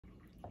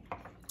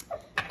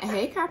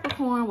Hey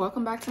Capricorn,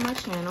 welcome back to my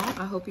channel.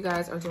 I hope you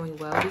guys are doing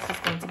well. This is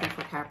going to be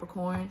for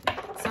Capricorn,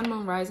 Sun,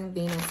 Moon, Rising,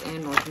 Venus,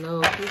 and North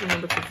Node. Please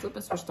remember to flip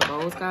and switch the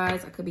roles,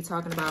 guys. I could be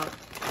talking about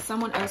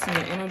someone else in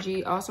your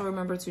energy. Also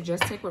remember to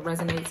just take what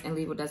resonates and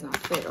leave what does not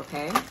fit,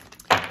 okay?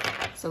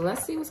 So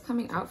let's see what's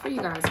coming out for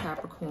you guys,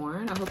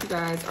 Capricorn. I hope you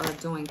guys are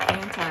doing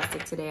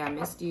fantastic today. I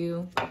missed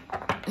you.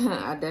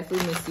 I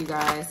definitely missed you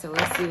guys. So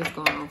let's see what's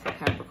going on for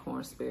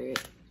Capricorn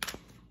spirit.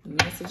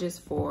 Messages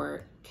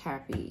for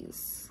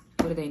Cappies.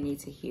 What do they need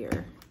to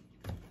hear?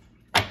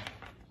 At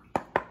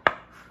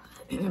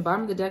the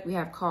bottom of the deck, we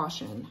have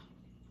caution.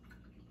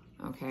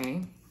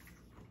 Okay.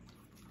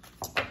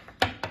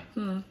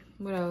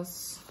 What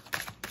else?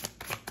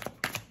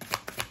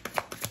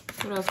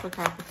 What else for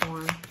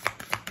Capricorn?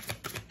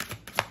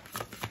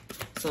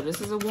 So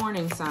this is a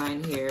warning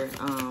sign here.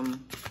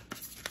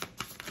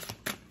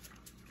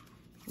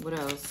 What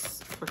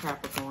else for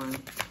Capricorn?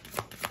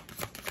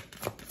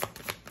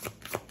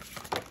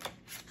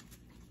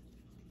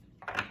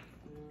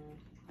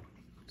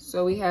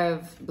 So we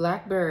have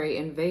blackberry,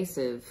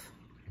 invasive.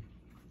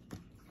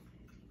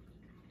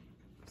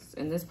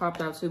 And this popped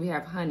out too. We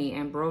have honey,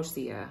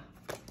 ambrosia.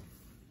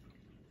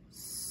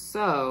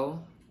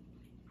 So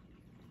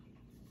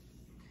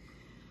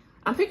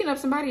I'm picking up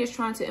somebody is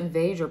trying to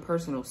invade your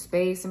personal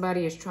space.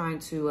 Somebody is trying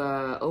to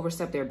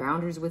overstep their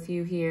boundaries with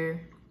you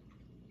here.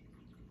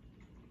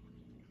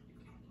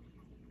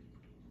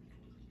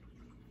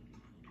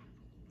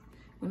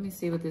 Let me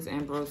see what this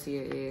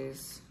ambrosia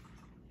is.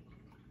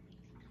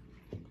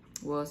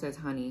 Well, it says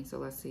honey, so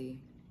let's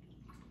see.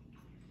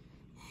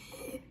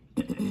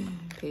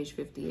 Page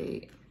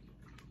 58.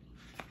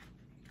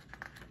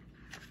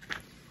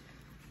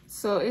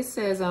 So it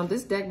says,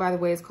 this deck, by the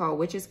way, is called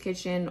Witch's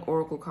Kitchen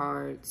Oracle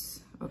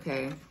Cards.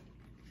 Okay.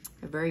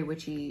 A very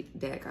witchy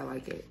deck. I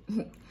like it.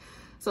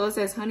 So it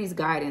says honey's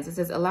guidance. It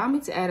says, allow me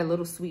to add a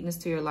little sweetness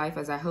to your life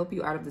as I help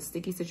you out of the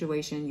sticky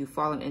situation you've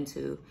fallen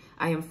into.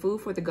 I am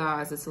food for the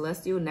gods, the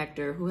celestial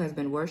nectar who has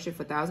been worshipped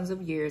for thousands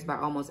of years by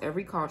almost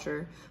every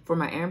culture for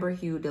my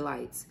amber-hued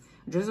delights.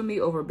 Drizzle me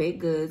over baked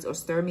goods or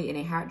stir me in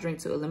a hot drink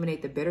to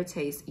eliminate the bitter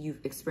taste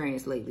you've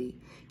experienced lately.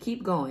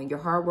 Keep going. Your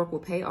hard work will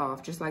pay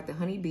off, just like the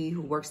honeybee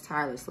who works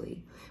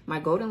tirelessly. My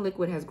golden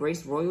liquid has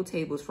graced royal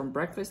tables from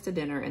breakfast to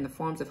dinner in the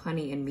forms of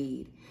honey and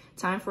mead.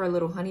 Time for a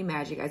little honey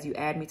magic as you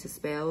add me to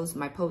spells.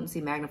 My potency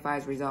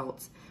magnifies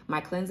results. My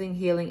cleansing,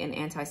 healing, and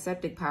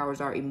antiseptic powers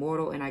are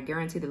immortal, and I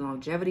guarantee the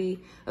longevity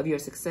of your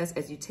success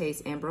as you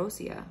taste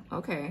ambrosia.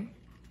 Okay.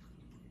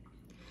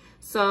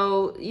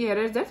 So, yeah,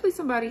 there's definitely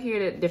somebody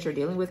here that you're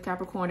dealing with,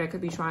 Capricorn, that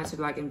could be trying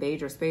to, like, invade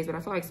your space. But I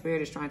feel like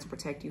Spirit is trying to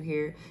protect you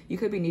here. You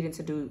could be needing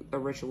to do a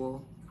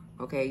ritual,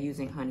 okay,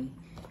 using honey.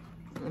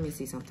 Let me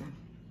see something.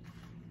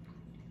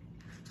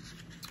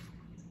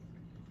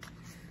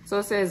 So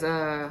it says,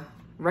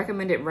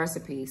 recommended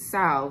recipe,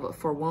 salve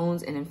for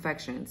wounds and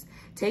infections.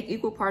 Take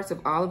equal parts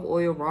of olive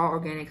oil, raw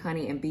organic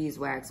honey, and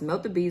beeswax.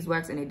 Melt the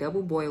beeswax in a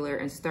double boiler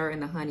and stir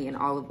in the honey and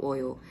olive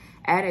oil.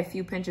 Add a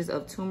few pinches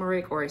of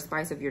turmeric or a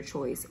spice of your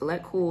choice.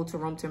 Let cool to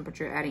room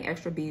temperature, adding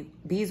extra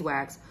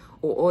beeswax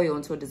or oil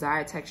until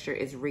desired texture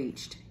is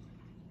reached.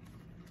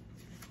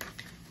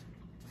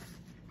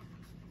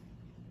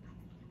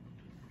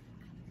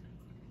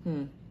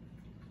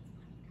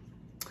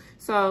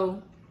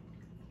 So,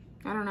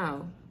 I don't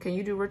know. Can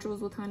you do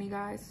rituals with honey,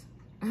 guys?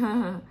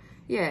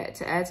 Yeah,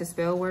 to add to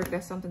spell work,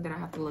 that's something that I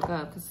have to look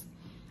up. Because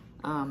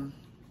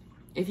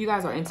if you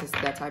guys are into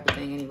that type of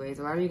thing anyways,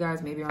 a lot of you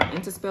guys maybe aren't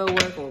into spell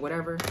work or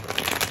whatever.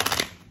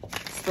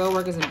 Spell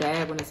work isn't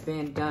bad when it's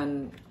being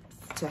done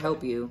to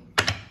help you.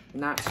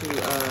 Not to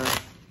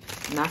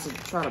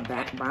try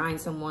to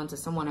bind someone to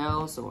someone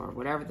else or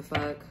whatever the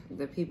fuck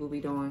that people be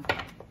doing.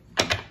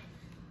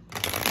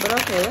 But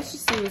okay, let's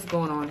just see what's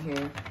going on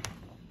here.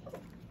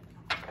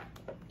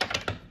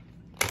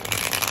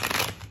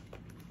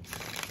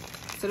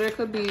 So there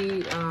could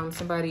be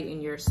somebody in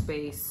your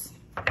space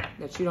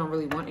that you don't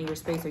really want in your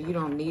space or you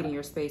don't need in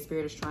your space.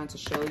 Spirit is trying to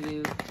show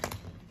you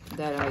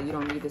that you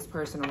don't need this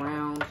person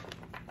around.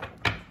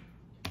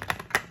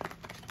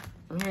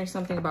 I'm hearing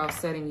something about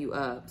setting you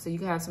up. So you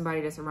can have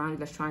somebody that's around you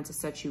that's trying to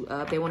set you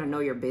up. They want to know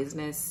your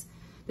business.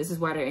 This is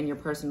why they're in your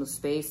personal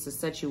space, to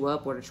set you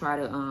up or to try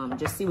to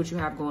just see what you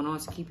have going on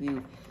to keep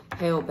you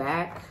held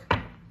back.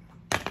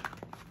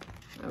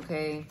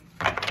 Okay.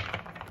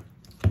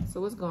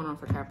 So what's going on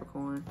for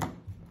Capricorn?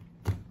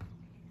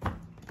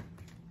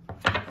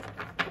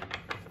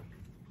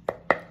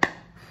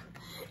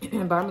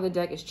 Bottom of the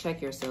deck is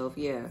check yourself.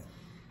 Yeah.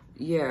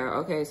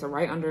 Okay, so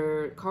right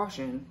under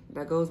caution,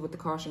 that goes with the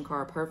caution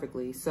card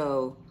perfectly.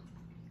 So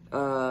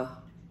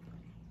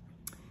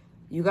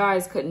you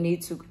guys could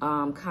need to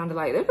kind of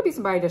like, there could be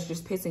somebody that's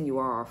just pissing you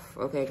off,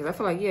 okay? Because I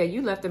feel like, yeah,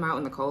 you left them out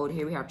in the cold.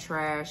 Here we have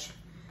trash.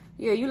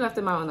 Yeah, you left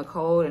them out in the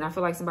cold, and I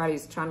feel like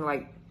somebody's trying to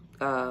like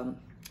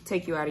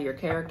take you out of your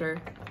character,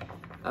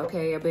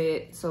 okay, a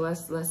bit. So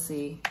let's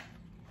see.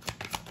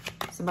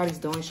 Somebody's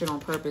doing shit on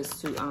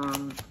purpose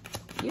to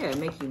yeah,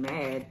 make you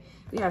mad.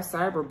 We have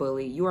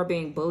cyberbully. You are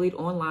being bullied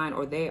online,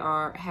 or they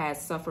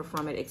has suffered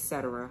from it,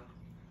 etc.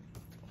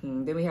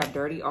 Then we have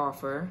dirty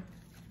offer.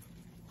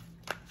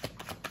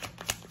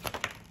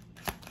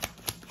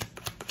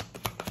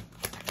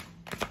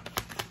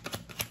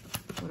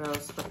 What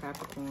else for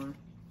Capricorn?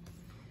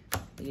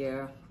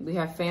 Yeah, we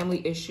have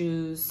family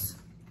issues.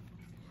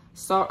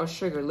 Salt or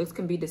sugar. Looks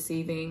can be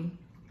deceiving.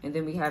 And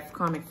then we have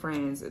karmic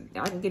friends.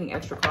 I'm getting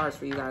extra cards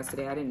for you guys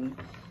today. I didn't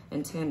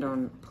intend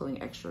on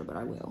pulling extra, but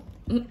I will.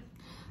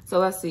 So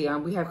let's see.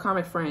 We have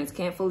karmic friends.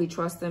 Can't fully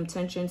trust them.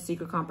 Tension,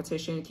 secret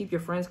competition. Keep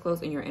your friends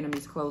close and your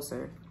enemies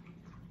closer.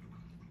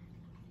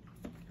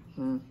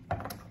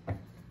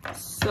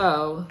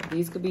 So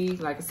these could be,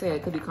 like I said,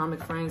 it could be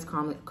karmic friends,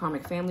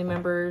 karmic family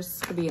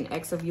members. Could be an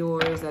ex of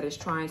yours that is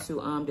trying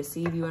to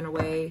deceive you in a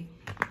way.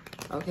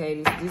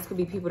 Okay, these could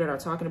be people that are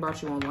talking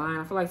about you online.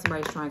 I feel like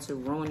somebody's trying to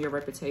ruin your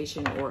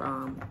reputation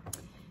or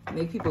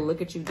make people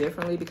look at you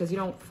differently because you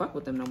don't fuck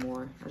with them no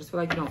more. I just feel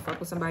like you don't fuck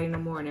with somebody no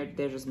more and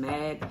they're just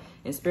mad.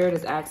 And Spirit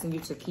is asking you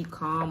to keep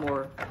calm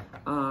or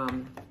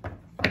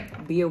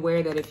be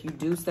aware that if you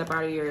do step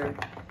out of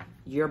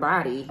your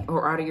body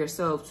or out of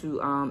yourself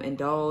to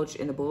indulge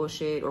in the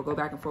bullshit or go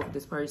back and forth with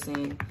this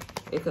person,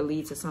 it could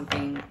lead to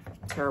something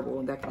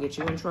terrible that could get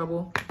you in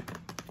trouble.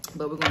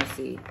 But we're going to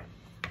see.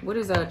 What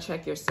is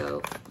check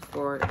yourself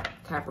for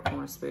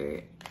Capricorn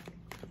Spirit?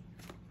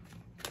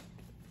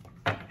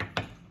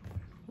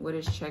 What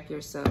is check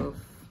yourself?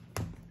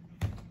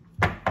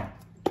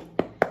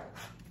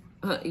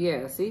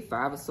 Yeah, see,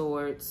 5 of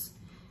Swords.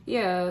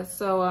 Yeah,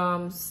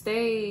 so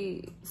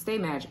stay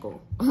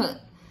magical.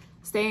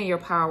 Stay in your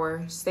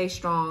power, stay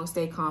strong,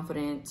 stay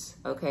confident.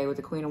 Okay, with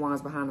the Queen of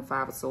Wands behind the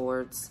 5 of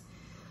Swords.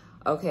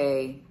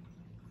 Okay,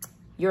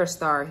 you're a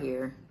star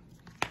here,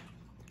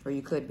 or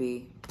you could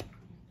be.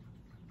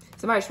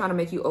 Somebody's trying to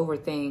make you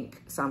overthink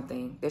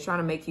something. They're trying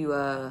to make you,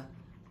 I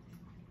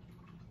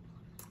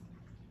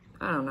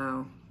don't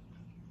know.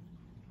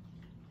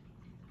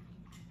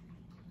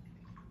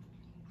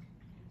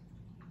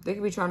 They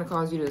could be trying to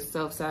cause you to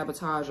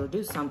self-sabotage or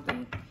do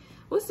something.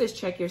 What's this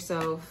check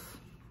yourself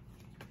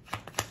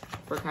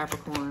for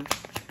Capricorn?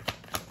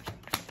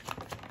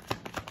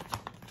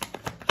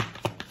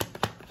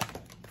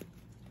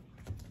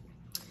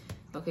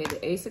 Okay,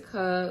 the Ace of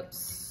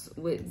Cups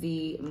with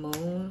the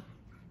Moon.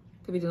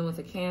 Could be dealing with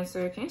a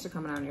Cancer. Cancer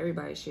coming out in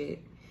everybody's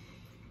shit.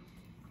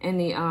 And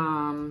the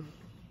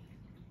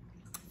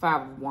 5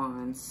 of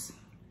Wands.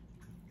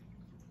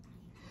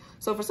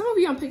 So for some of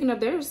you, I'm picking up,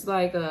 there's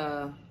like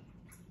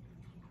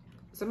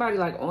somebody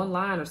like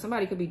online, or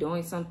somebody could be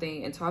doing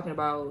something and talking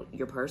about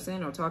your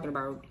person or talking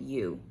about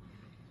you.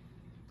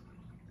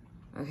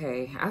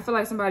 Okay, I feel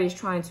like somebody's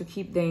trying to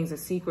keep things a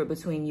secret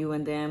between you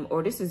and them,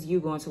 or this is you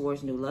going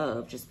towards new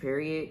love, just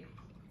period.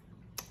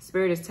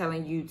 Spirit is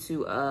telling you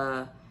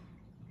to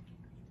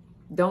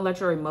don't let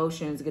your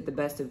emotions get the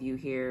best of you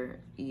here.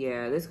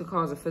 Yeah, this could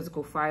cause a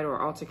physical fight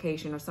or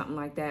altercation or something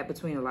like that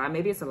between a lot.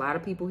 Maybe it's a lot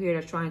of people here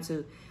that's trying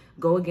to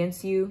go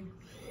against you.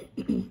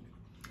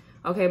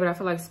 Okay, but I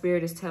feel like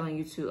Spirit is telling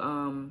you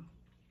to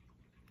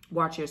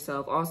watch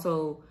yourself.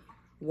 Also,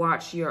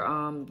 watch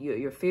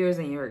your fears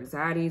and your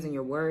anxieties and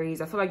your worries.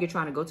 I feel like you're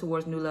trying to go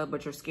towards new love,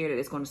 but you're scared that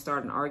it's going to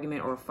start an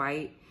argument or a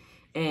fight.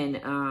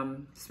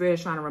 And Spirit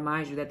is trying to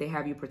remind you that they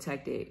have you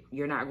protected.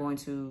 You're not going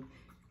to,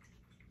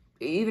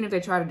 even if they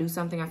try to do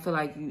something, I feel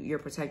like you're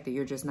protected.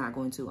 You're just not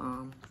going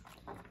to,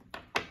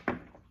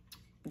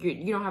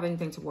 you don't have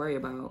anything to worry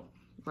about.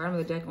 Bottom of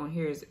the deck on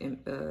here is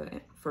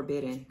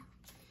forbidden.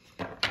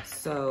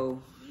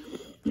 So,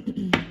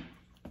 I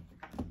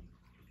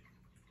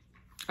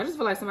just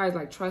feel like somebody's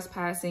like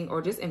trespassing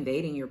or just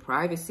invading your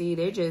privacy.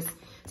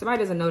 Somebody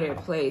doesn't know their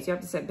place. You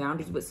have to set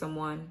boundaries with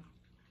someone,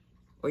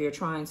 or you're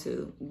trying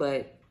to,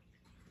 but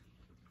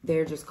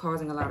they're just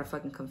causing a lot of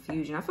fucking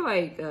confusion. I feel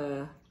like,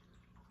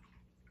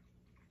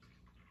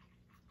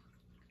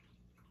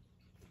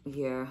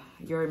 yeah,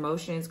 your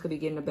emotions could be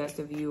getting the best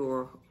of you,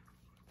 or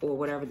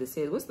whatever this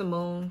is. What's the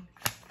Moon?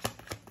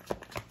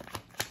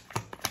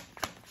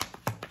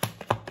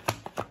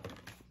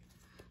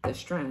 The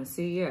Strength.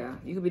 See, yeah,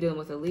 you could be dealing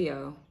with a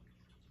Leo.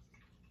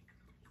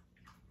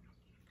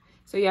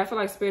 So yeah, I feel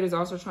like Spirit is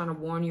also trying to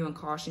warn you and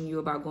caution you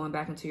about going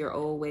back into your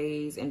old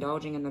ways,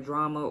 indulging in the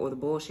drama or the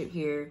bullshit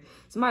here.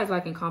 Somebody's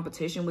like in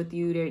competition with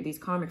you. They're these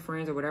karmic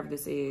friends or whatever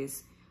this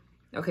is.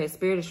 Okay,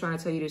 Spirit is trying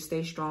to tell you to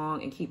stay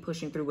strong and keep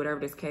pushing through whatever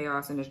this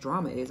chaos and this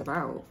drama is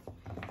about.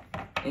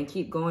 And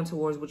keep going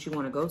towards what you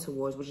want to go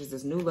towards, which is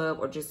this new love,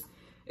 or just,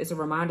 it's a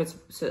reminder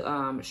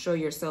to show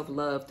yourself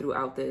love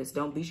throughout this.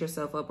 Don't beat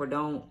yourself up, or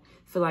don't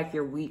feel like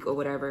you're weak or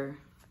whatever.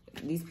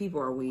 These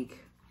people are weak.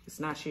 It's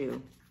not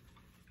you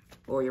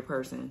or your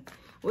person.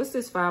 What's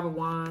this 5 of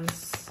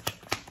Wands?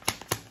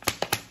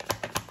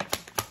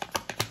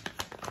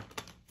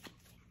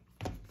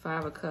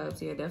 Five of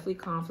Cups. Yeah, definitely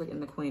conflict in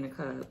the Queen of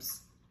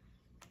Cups.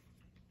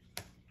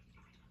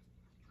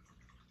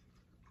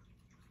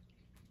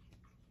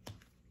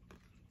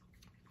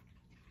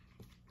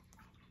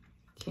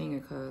 King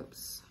of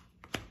Cups.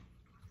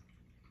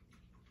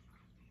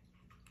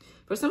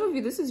 For some of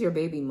you, this is your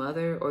baby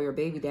mother or your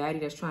baby daddy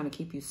that's trying to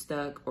keep you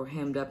stuck or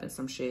hemmed up in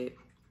some shit.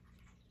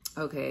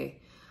 Okay.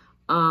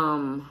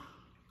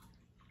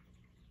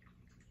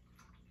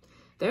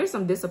 There's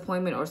some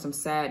disappointment or some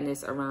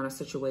sadness around a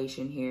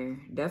situation here.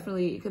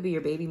 Definitely, it could be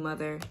your baby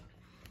mother.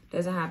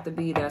 Doesn't have to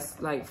be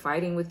that's like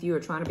fighting with you or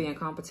trying to be in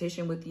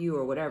competition with you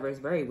or whatever. It's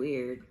very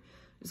weird.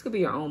 This could be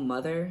your own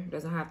mother.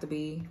 Doesn't have to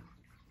be.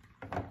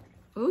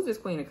 Who's this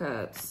Queen of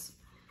Cups?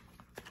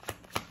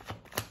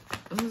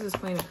 Who's this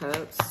Queen of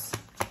Cups?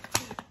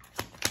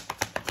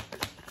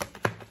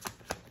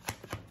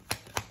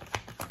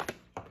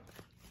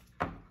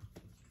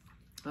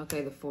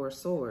 Okay, the Four of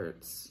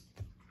Swords.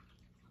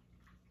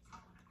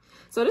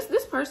 So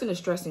this person is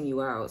stressing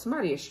you out.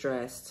 Somebody is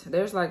stressed.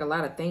 There's like a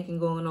lot of thinking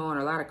going on,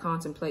 a lot of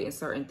contemplating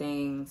certain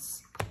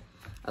things.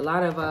 A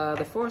lot of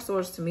the Four of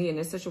Swords to me in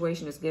this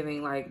situation is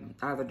giving like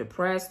either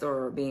depressed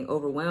or being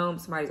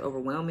overwhelmed. Somebody's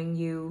overwhelming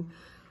you,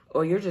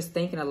 or you're just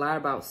thinking a lot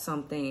about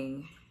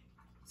something.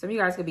 Some of you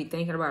guys could be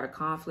thinking about a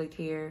conflict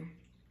here.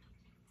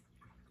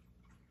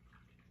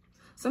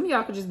 Some of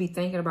y'all could just be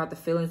thinking about the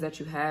feelings that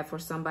you have for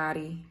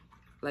somebody.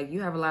 Like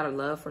you have a lot of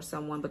love for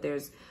someone, but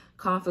there's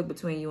conflict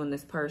between you and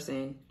this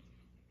person.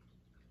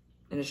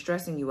 And it's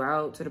stressing you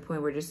out to the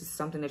point where this is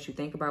something that you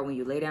think about when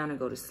you lay down and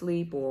go to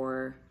sleep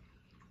or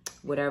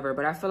whatever.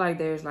 But I feel like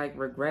there's like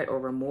regret or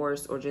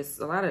remorse or just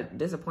a lot of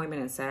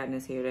disappointment and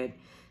sadness here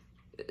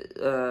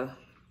that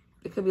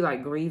it could be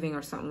like grieving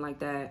or something like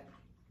that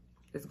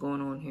that's going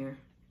on here.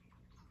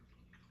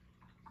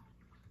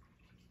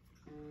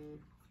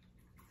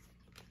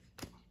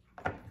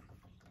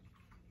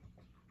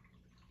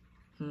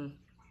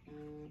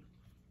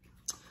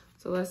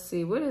 So let's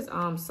see. What is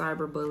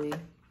cyberbully?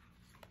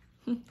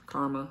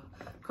 Karma.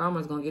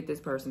 Karma's gonna get this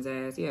person's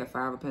ass. Yeah,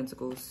 Five of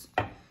Pentacles.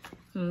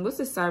 What's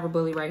this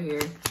cyberbully right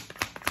here?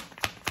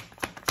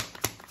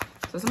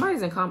 So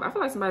somebody's in I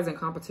feel like somebody's in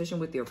competition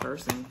with your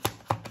person.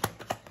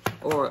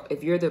 Or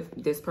if you're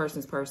this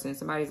person's person,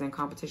 somebody's in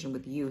competition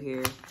with you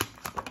here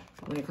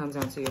when it comes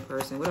down to your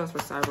person. What else for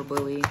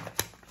cyberbully?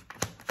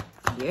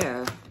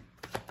 Yeah.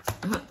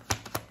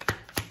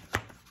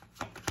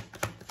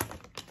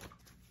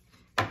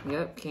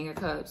 Yep, King of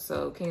Cups.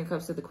 So King of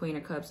Cups to the Queen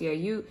of Cups. Yeah,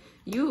 you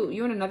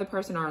and another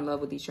person are in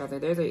love with each other.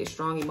 There's a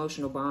strong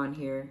emotional bond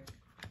here.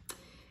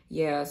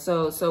 Yeah,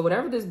 so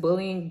whatever this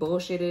bullying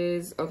bullshit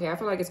is, okay, I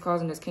feel like it's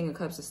causing this King of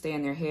Cups to stay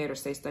in their head or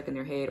stay stuck in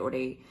their head, or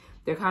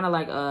they're kind of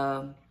like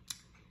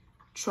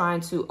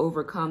trying to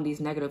overcome these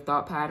negative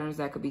thought patterns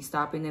that could be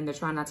stopping them. They're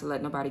trying not to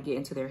let nobody get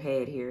into their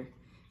head here.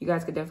 You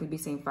guys could definitely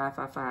be seeing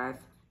 555.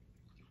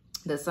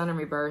 The Sun in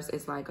reverse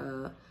is like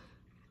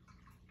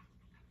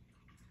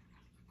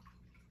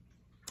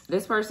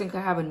this person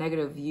could have a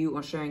negative view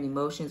on sharing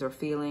emotions or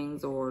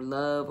feelings or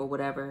love or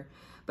whatever.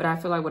 But I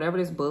feel like whatever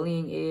this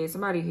bullying is,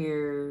 somebody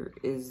here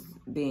is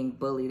being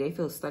bullied. They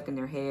feel stuck in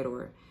their head,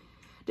 or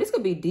this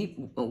could be deep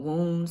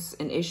wounds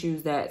and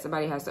issues that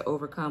somebody has to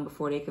overcome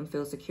before they can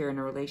feel secure in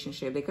a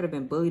relationship. They could have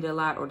been bullied a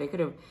lot, or they could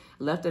have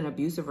left an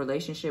abusive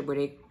relationship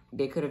where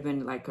they could have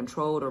been like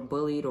controlled or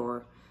bullied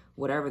or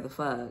whatever the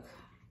fuck.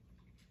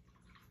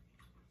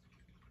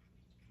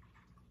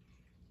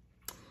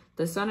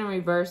 The Sun in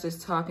reverse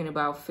is talking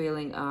about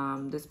feeling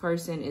this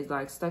person is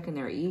like stuck in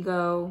their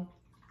ego.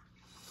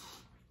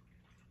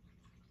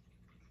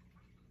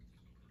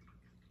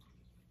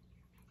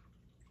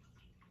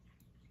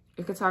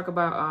 It could talk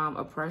about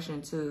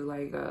oppression too,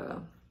 like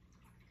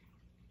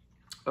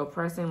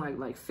oppressing,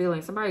 like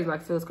feeling somebody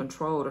like feels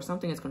controlled, or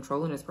something is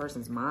controlling this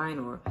person's mind,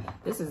 or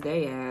this is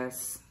their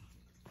ass.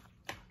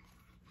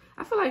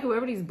 I feel like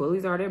whoever these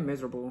bullies are, they're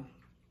miserable.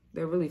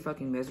 They're really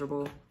fucking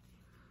miserable.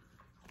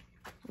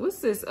 What's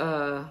this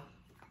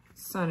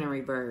Sun in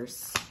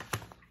reverse?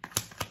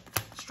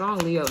 Strong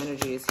Leo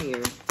energy is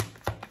here.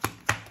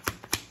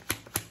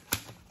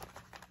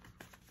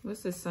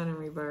 What's this Sun in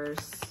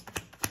reverse?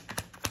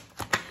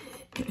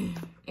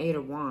 Eight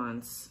of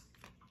Wands.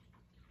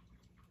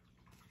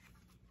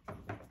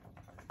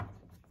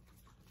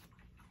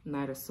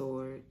 Knight of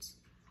Swords.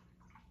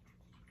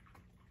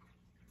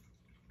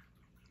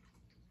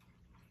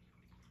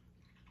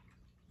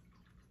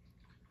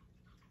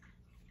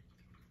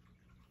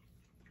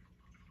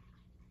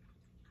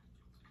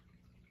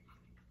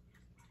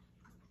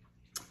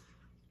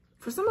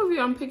 For some of you,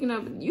 I'm picking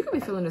up, you could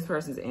be feeling this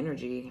person's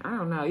energy. I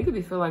don't know. You could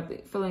be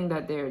feeling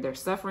that they're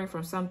suffering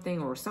from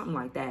something or something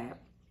like that.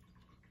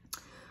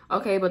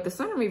 Okay, but the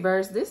Sun in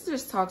reverse, this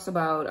just talks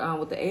about,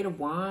 with the Eight of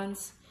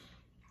Wands,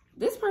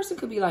 this person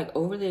could be like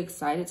overly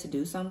excited to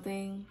do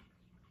something.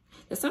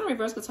 The Sun in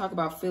reverse could talk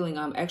about feeling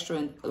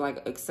extra,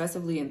 like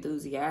excessively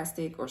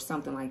enthusiastic or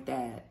something like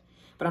that.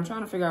 But I'm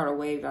trying to figure out a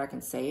way that I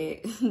can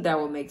say it that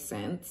will make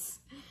sense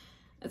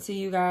to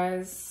you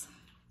guys.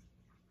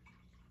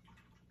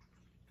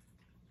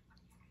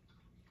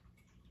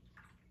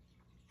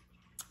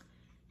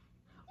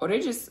 Or they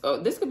just,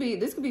 this could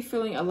be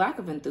feeling a lack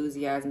of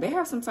enthusiasm. They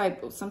have some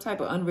type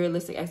of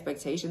unrealistic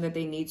expectation that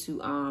they need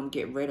to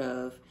get rid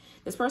of.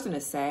 This person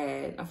is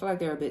sad. I feel like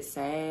they're a bit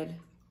sad,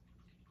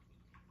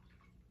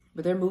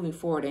 but they're moving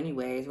forward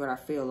anyway, is what I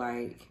feel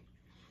like.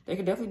 There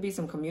could definitely be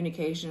some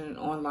communication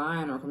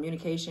online or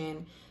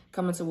communication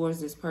coming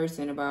towards this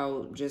person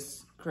about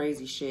just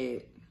crazy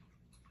shit.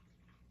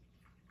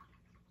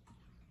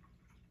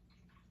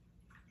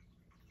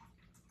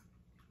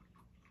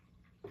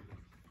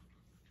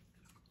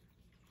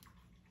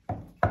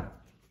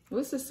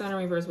 What's the Sun in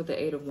reverse with the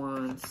Eight of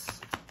Wands?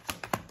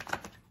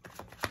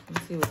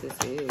 Let's see what this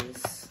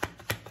is.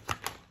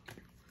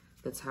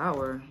 The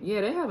Tower. Yeah,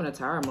 they're having a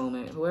Tower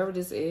moment. Whoever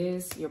this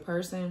is, your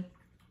person,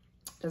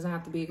 doesn't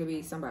have to be, it could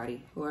be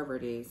somebody, whoever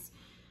it is.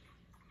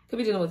 Could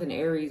be dealing with an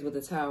Aries with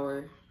the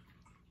Tower.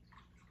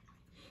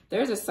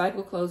 There's a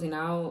cycle closing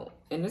out,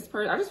 and this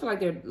person, I just feel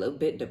like they're a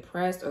bit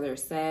depressed or they're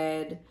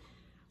sad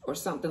or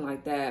something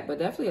like that. But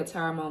definitely a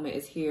Tower moment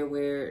is here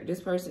where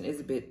this person is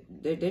a bit,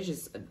 they're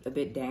just a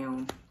bit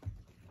down.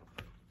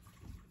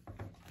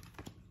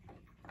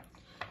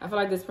 I feel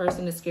like this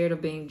person is scared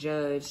of being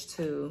judged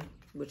too,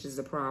 which is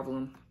a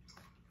problem.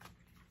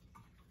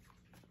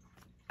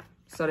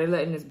 So they're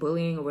letting this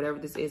bullying or whatever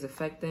this is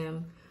affect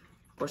them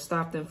or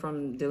stop them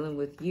from dealing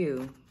with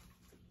you.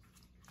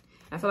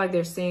 I feel like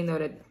they're seeing, though,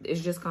 that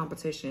it's just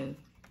competition.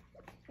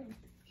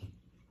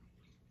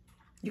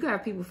 You could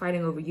have people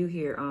fighting over you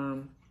here,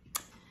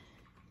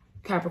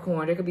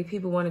 Capricorn. There could be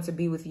people wanting to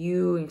be with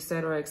you,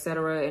 etc.,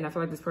 etc. And I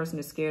feel like this person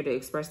is scared to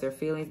express their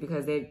feelings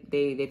because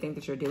they think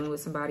that you're dealing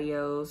with somebody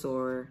else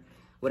or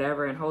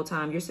whatever. And the whole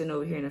time you're sitting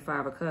over here in the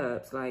Five of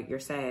Cups, like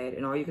you're sad.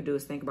 And all you could do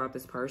is think about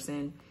this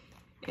person.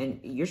 And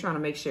you're trying to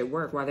make shit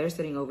work while they're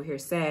sitting over here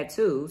sad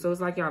too. So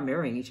it's like y'all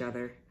mirroring each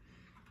other.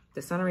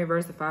 The Sun in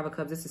reverse, the Five of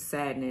Cups, this is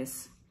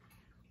sadness.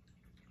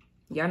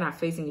 Y'all not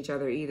facing each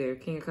other either.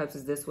 King of Cups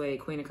is this way,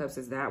 Queen of Cups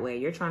is that way.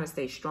 You're trying to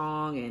stay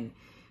strong and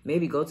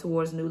maybe go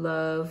towards new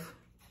love.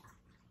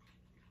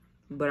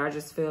 But I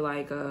just feel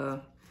like,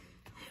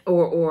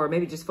 or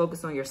maybe just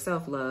focus on your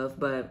self-love.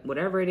 But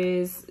whatever it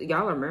is,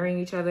 y'all are marrying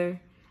each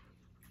other.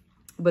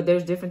 But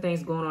there's different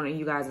things going on in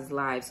you guys'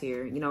 lives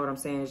here. You know what I'm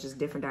saying? It's just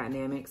different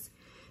dynamics.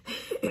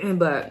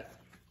 But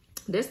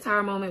this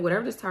Tower moment,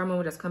 whatever this Tower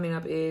moment that's coming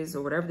up is,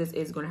 or whatever this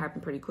is going to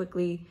happen pretty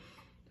quickly.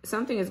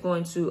 Something is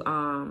going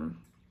to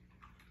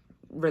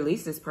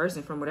release this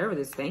person from whatever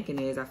this thinking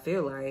is, I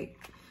feel like.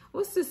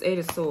 What's this Eight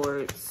of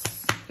Swords?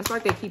 It's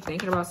like they keep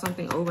thinking about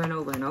something over and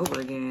over and over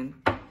again.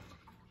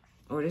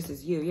 Or this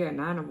is you. Yeah,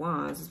 Nine of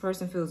Wands. This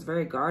person feels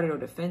very guarded or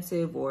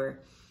defensive, or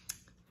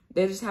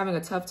they're just having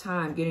a tough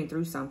time getting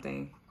through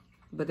something.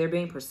 But they're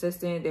being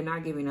persistent. They're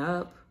not giving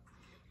up.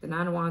 The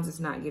Nine of Wands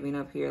is not giving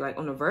up here. Like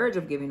on the verge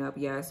of giving up,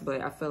 yes,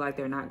 but I feel like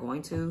they're not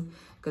going to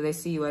because they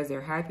see you as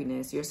their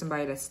happiness. You're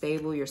somebody that's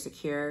stable. You're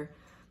secure.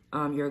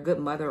 You're a good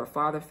mother or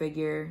father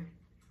figure.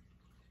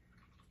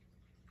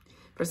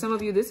 For some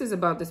of you, this is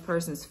about this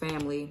person's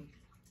family.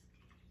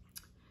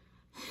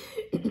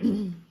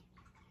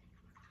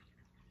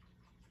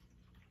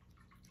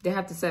 They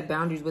have to set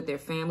boundaries with their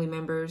family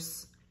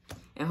members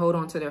and hold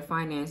on to their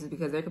finances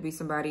because there could be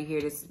somebody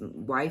here, this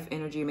wife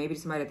energy, or maybe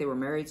somebody that they were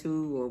married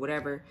to or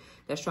whatever,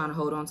 that's trying to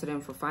hold on to them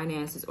for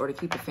finances or to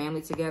keep the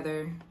family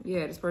together.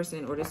 Yeah, this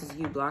person, or this is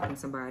you blocking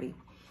somebody.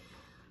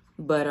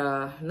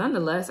 But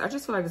nonetheless, I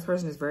just feel like this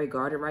person is very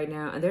guarded right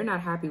now and they're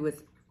not happy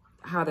with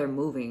how they're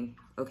moving.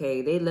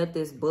 Okay, they let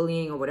this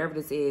bullying or whatever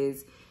this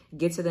is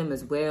get to them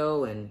as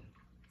well and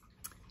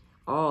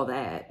all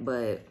that.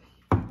 But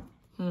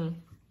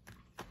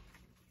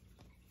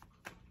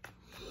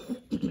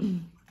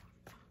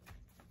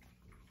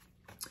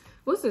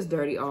what's this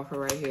dirty offer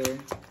right here?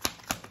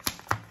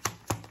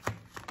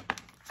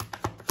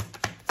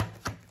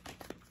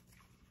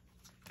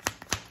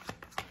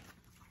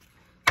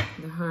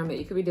 The Hermit.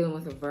 You could be dealing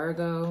with a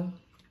Virgo.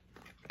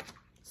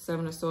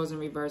 Seven of Swords in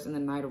reverse and the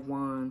Knight of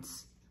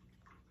Wands.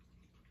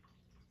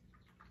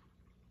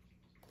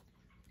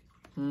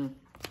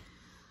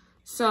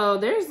 So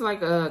there's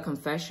like a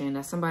confession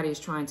that somebody is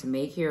trying to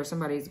make here, or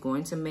somebody is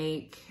going to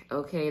make.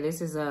 Okay,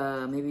 this is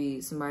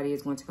maybe somebody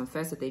is going to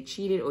confess that they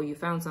cheated, or you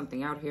found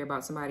something out here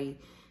about somebody.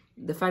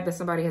 The fact that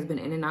somebody has been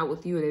in and out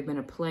with you, or they've been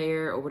a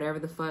player or whatever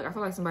the fuck. I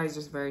feel like somebody's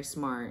just very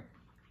smart.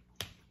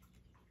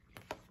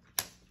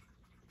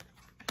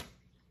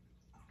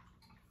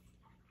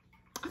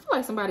 I feel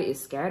like somebody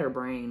is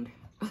scatterbrained.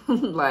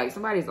 Like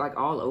somebody's like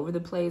all over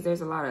the place.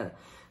 There's a lot of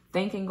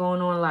thinking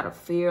going on, a lot of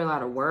fear, a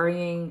lot of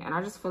worrying. And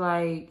I just feel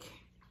like,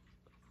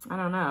 I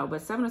don't know.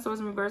 But Seven of Swords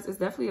in reverse is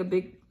definitely a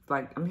big,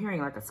 like, I'm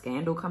hearing like a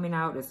scandal coming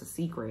out. It's a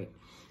secret.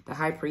 The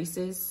High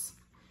Priestess.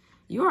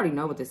 You already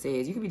know what this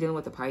is. You could be dealing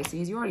with the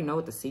Pisces. You already know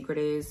what the secret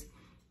is.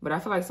 But I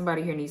feel like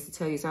somebody here needs to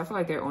tell you. So I feel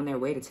like they're on their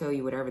way to tell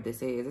you whatever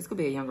this is. This could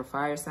be a younger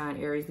fire sign,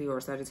 Aries, Leo,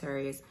 or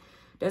Sagittarius.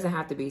 Doesn't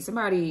have to be.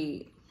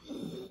 Somebody...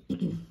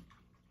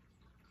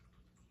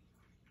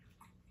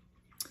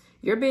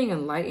 You're being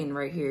enlightened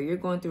right here. You're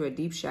going through a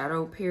deep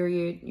shadow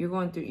period. You're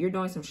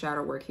doing some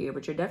shadow work here,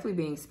 but you're definitely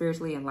being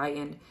spiritually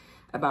enlightened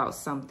about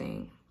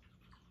something.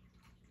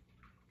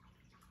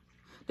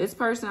 This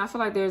person, I feel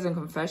like there's a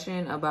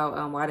confession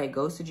about why they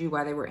ghosted you,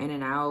 why they were in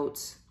and out.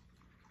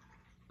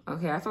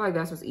 Okay, I feel like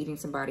that's what's eating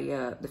somebody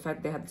up. The fact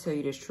that they have to tell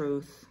you this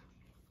truth.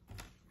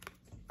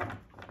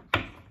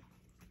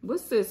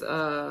 What's this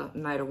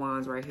Knight of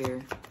Wands right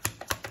here?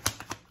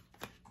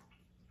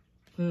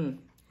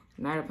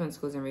 Knight of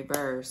Pentacles in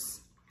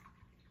reverse.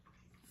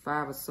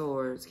 Five of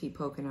Swords. Keep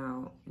poking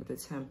out with the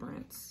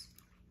Temperance.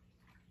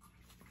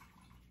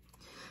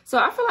 So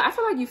I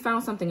feel like you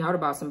found something out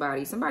about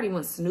somebody. Somebody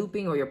went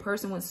snooping, or your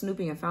person went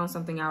snooping and found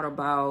something out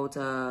about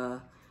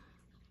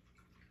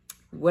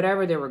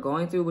whatever they were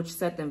going through, which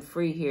set them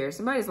free here.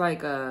 Somebody's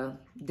like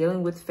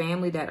dealing with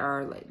family that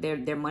are like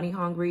they're money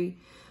hungry,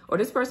 or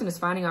this person is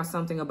finding out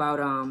something about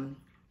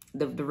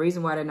the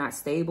reason why they're not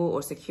stable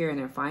or secure in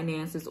their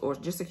finances, or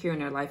just secure in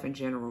their life in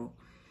general.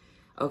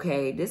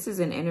 Okay, this is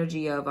an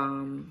energy of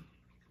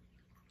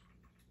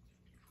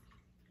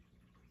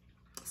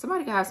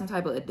somebody could have some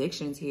type of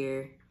addictions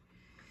here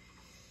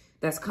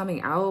that's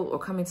coming out or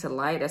coming to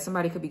light that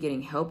somebody could be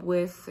getting help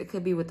with. It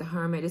could be with the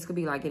Hermit. This could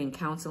be like getting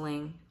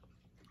counseling,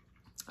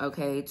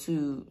 okay,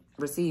 to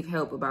receive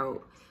help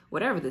about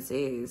whatever this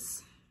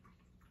is.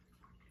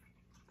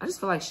 I just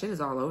feel like shit is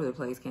all over the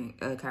place,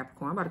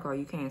 Capricorn. I'm about to call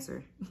you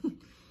Cancer.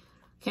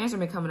 Cancer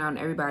been coming out in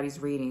everybody's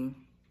reading.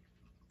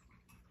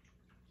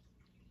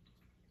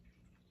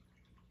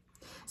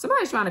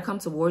 Somebody's trying to come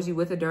towards you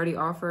with a dirty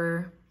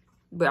offer,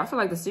 but I feel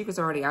like the secret's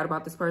already out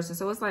about this person.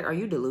 So it's like, are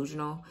you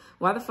delusional?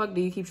 Why the fuck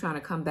do you keep trying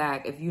to come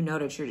back if you know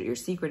that your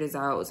secret is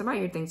out? Somebody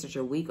here thinks that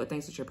you're weak, or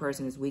thinks that your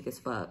person is weak as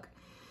fuck.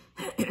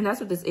 And that's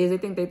what this is. They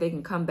think that they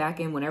can come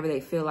back in whenever they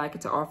feel like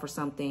it to offer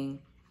something.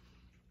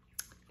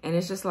 And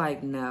it's just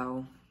like,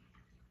 no.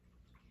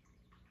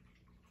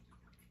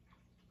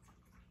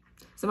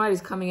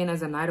 Somebody's coming in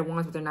as a Knight of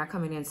Wands, but they're not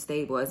coming in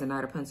stable as a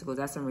Knight of Pentacles.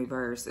 That's in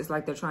reverse. It's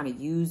like they're trying to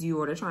use you,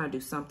 or they're trying to do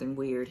something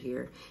weird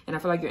here. And I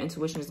feel like your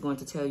intuition is going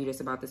to tell you this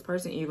about this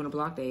person, and you're going to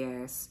block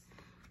their ass.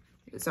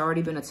 It's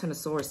already been a Ten of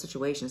Swords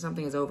situation.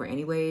 Something is over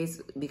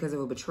anyways because of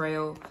a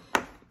betrayal.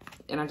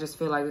 And I just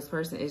feel like this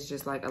person is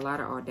just like a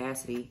lot of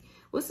audacity.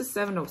 What's the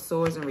Seven of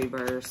Swords in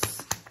reverse?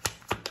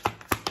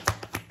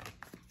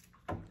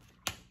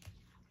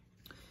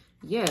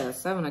 Yeah,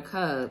 Seven of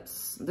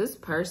Cups. This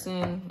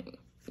person...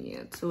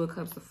 yeah, Two of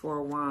Cups to Four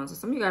of Wands. So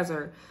some of you guys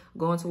are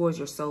going towards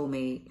your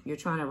soulmate. You're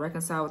trying to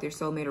reconcile with your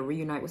soulmate or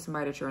reunite with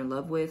somebody that you're in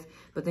love with.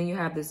 But then you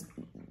have this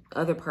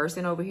other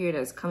person over here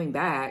that's coming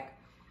back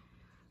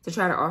to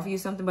try to offer you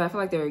something. But I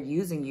feel like they're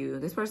using you.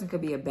 This person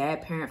could be a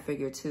bad parent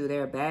figure too.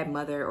 They're a bad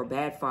mother or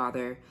bad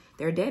father.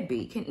 They're a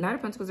deadbeat. Knight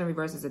of Pentacles in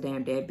reverse is a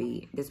damn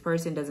deadbeat. This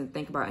person doesn't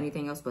think about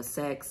anything else but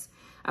sex.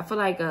 I feel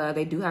like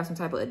they do have some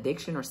type of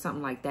addiction or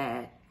something like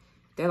that.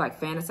 They're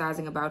like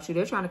fantasizing about you.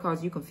 They're trying to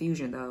cause you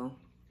confusion though.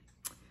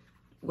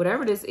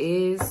 Whatever this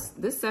is,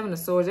 this Seven of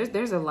Swords,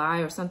 there's a lie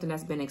or something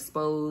that's been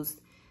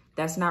exposed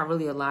that's not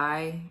really a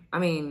lie. I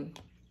mean,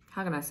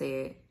 how can I say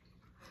it?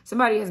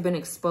 Somebody has been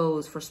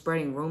exposed for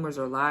spreading rumors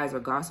or lies or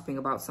gossiping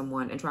about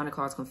someone and trying to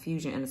cause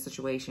confusion in a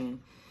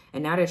situation.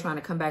 And now they're trying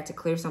to come back to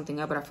clear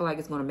something up, but I feel like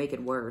it's going to make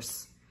it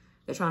worse.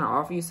 They're trying to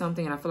offer you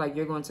something, and I feel like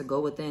you're going to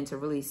go within to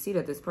really see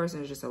that this person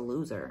is just a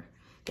loser.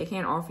 They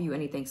can't offer you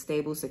anything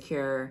stable,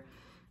 secure.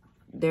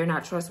 They're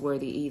not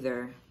trustworthy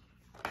either.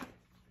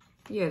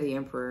 Yeah, the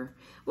Emperor.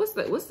 What's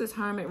this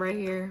Hermit right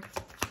here?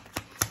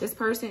 This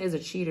person is a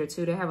cheater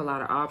too. They have a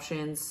lot of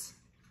options.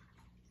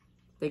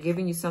 They're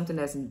giving you something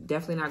that's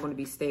definitely not going to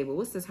be stable.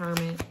 What's this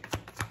Hermit?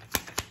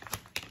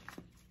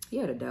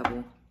 Yeah, the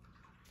Devil.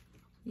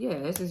 Yeah,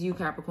 this is you,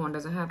 Capricorn.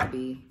 Doesn't have to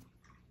be.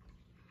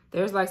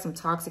 There's like some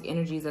toxic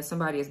energies that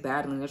somebody is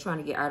battling. They're trying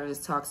to get out of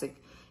this toxic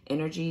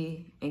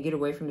energy and get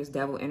away from this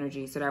devil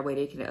energy, so that way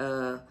they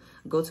can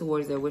go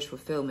towards their wish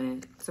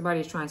fulfillment. Somebody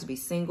is trying to be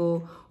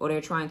single, or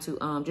they're trying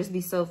to just be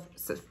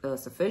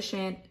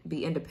self-sufficient,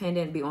 be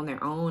independent, be on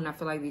their own. I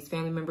feel like these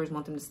family members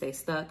want them to stay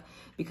stuck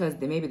because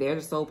maybe they're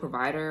the sole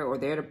provider, or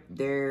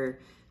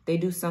they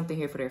do something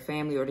here for their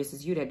family, or this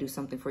is you that do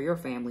something for your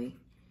family.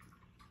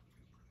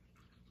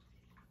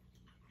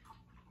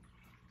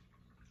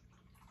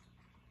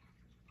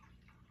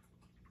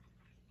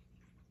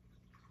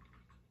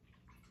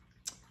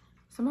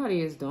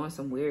 Somebody is doing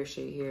some weird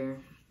shit here.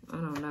 I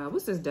don't know.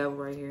 What's this Devil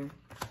right here?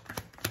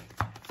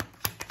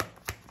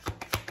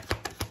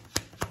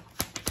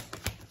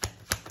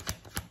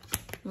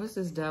 What's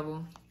this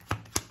Devil?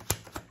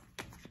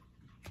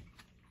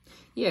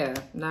 Yeah,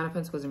 Nine of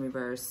Pentacles in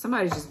reverse.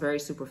 Somebody's just very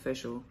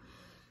superficial.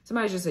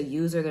 Somebody's just a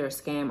user. They're a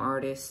scam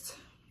artist.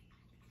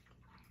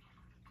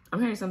 I'm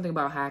hearing something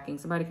about hacking.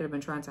 Somebody could have been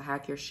trying to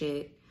hack your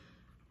shit.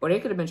 Or they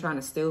could have been trying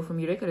to steal from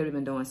you. They could have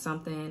been doing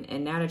something.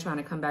 And now they're trying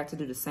to come back to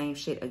do the same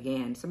shit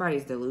again. Somebody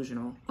is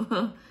delusional.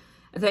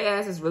 If their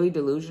ass is really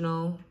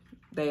delusional,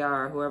 they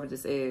are, whoever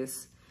this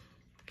is.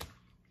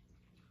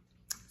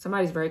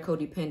 Somebody's very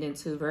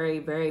codependent too. Very,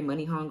 very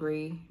money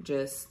hungry.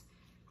 Just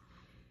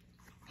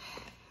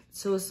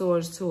Two of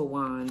Swords, Two of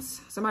Wands.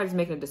 Somebody's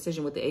making a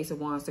decision with the Ace of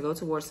Wands to go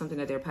towards something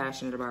that they're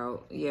passionate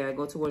about. Yeah,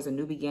 go towards a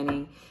new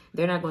beginning.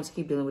 They're not going to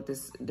keep dealing with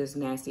this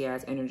nasty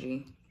ass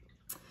energy.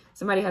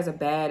 Somebody has a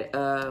bad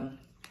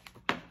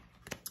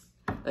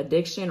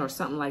addiction or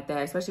something like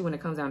that, especially when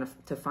it comes down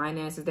to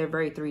finances. They're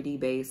very 3D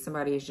based.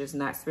 Somebody is just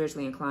not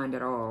spiritually inclined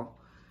at all.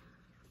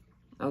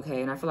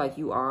 Okay, and I feel like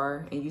you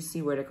are, and you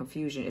see where the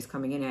confusion is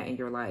coming in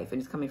your life, and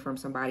it's coming from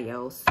somebody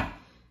else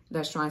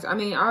that's trying to, I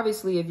mean,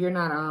 obviously, if you're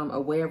not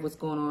aware of what's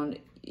going on,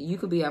 you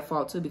could be at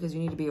fault too, because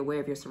you need to be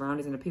aware of your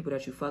surroundings and the people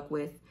that you fuck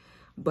with.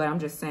 But I'm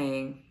just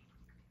saying,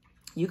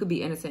 You could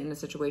be innocent in the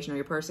situation, or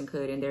your person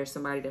could, and there's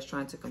somebody that's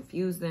trying to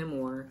confuse them,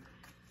 or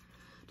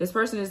this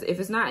person is, if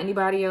it's not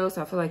anybody else,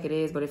 I feel like it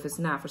is, but if it's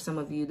not for some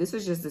of you, this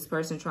is just this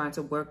person trying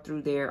to work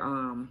through their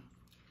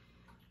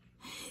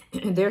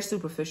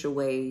superficial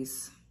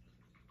ways.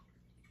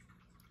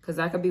 Because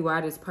that could be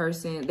why this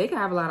person, they could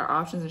have a lot of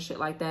options and shit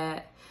like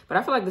that. But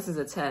I feel like this is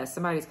a test.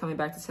 Somebody's coming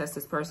back to test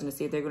this person to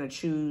see if they're going to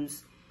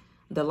choose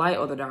the light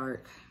or the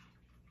dark.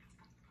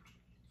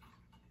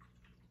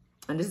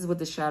 And this is what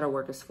the shadow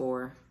work is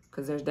for.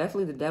 Because there's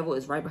definitely, the devil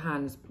is right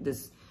behind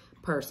this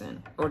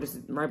person. Or just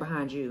right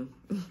behind you.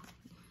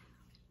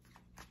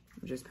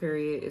 Just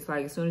period. It's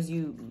like as soon as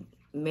you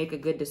make a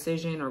good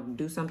decision or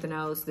do something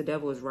else, the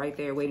devil is right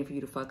there waiting for you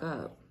to fuck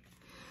up.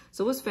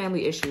 So what's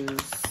family issues?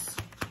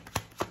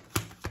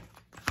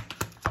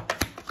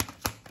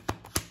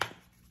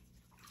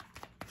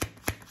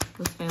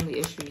 What's family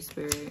issues,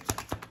 Spirit?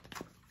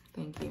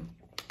 Thank you.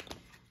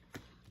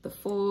 The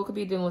Fool could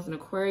be dealing with an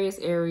Aquarius,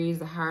 Aries.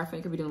 The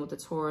Hierophant could be dealing with the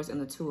Taurus,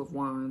 and the Two of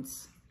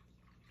Wands.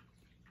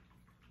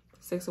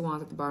 Six of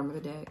Wands at the bottom of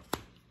the deck.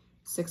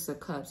 Six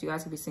of Cups. You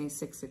guys could be saying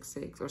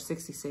 666 or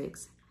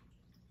 66.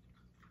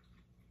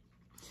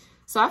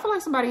 So I feel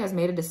like somebody has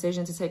made a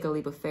decision to take a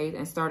leap of faith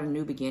and start a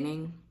new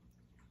beginning.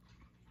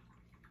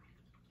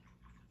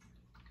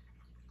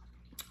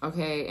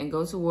 Okay, and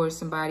go towards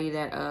somebody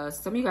that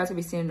some of you guys could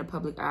be seeing in the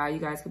public eye. You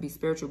guys could be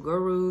spiritual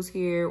gurus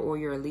here, or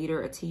you're a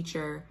leader, a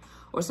teacher,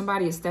 or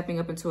somebody is stepping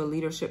up into a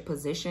leadership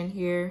position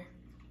here.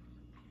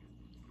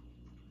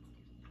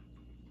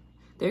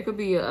 There could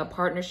be a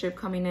partnership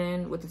coming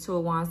in with the Two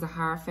of Wands, the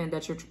Hierophant,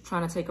 that you're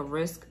trying to take a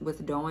risk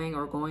with doing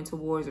or going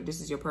towards, or this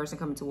is your person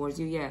coming towards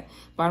you. Yeah,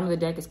 bottom of the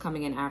deck is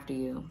coming in after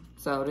you.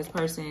 So this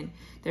person,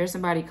 there's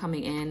somebody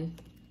coming in.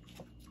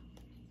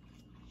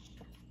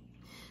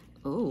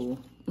 Ooh.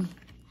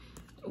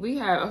 We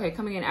have, okay,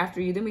 coming in after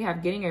you. Then we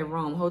have getting a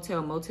room,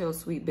 hotel, motel,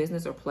 suite,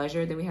 business, or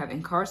pleasure. Then we have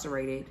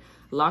incarcerated,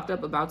 locked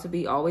up, about to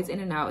be, always in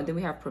and out. And then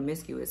we have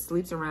promiscuous,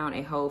 sleeps around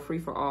a hoe, free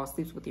for all,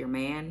 sleeps with your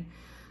man.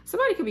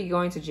 Somebody could be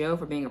going to jail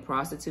for being a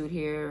prostitute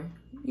here.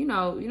 You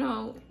know,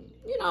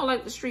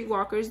 like the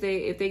streetwalkers,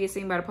 if they get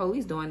seen by the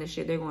police doing this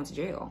shit, they're going to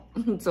jail.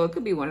 So it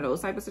could be one of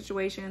those type of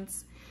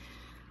situations.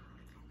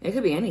 It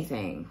could be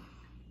anything.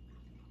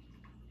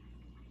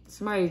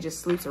 Somebody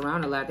just sleeps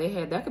around a lot.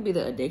 That could be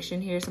the addiction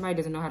here. Somebody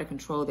doesn't know how to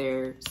control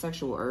their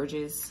sexual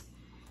urges.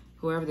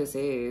 Whoever this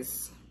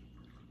is.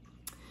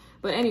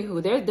 But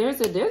anywho,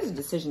 there's a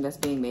decision that's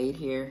being made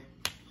here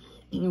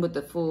with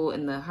the Fool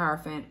and the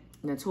Hierophant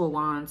and the Two of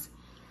Wands.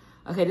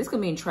 Okay, this could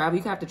mean travel.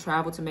 You could have to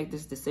travel to make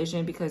this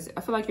decision, because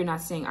I feel like you're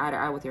not seeing eye to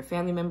eye with your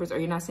family members, or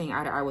you're not seeing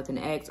eye to eye with an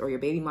ex or your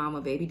baby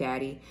mama, baby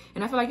daddy.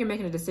 And I feel like you're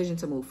making a decision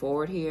to move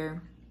forward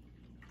here.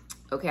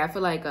 Okay, I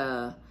feel like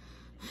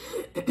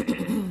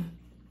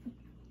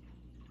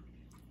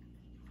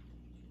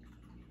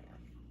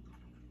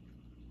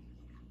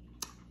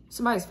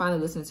somebody's finally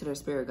listening to their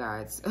spirit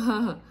guides.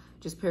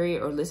 Just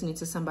period. Or listening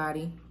to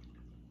somebody.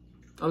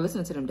 Or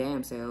listening to them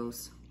damn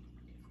selves.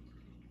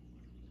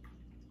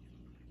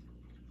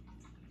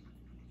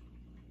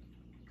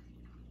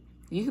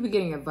 You could be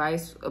getting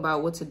advice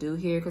about what to do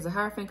here, because a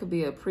Hierophant could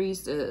be a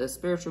priest, a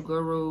spiritual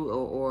guru,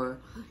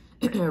 or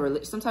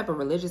some type of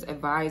religious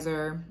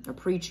advisor, a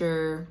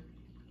preacher.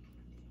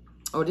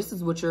 Or this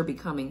is what you're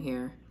becoming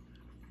here.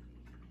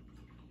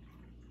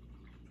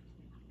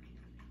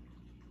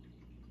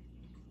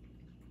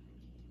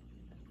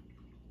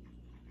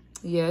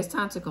 Yeah, it's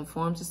time to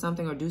conform to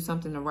something or do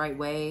something the right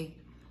way.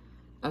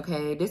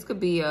 Okay, this could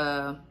be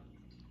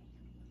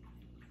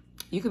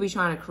you could be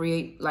trying to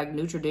create like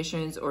new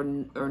traditions or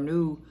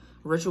new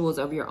rituals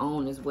of your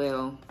own as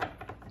well.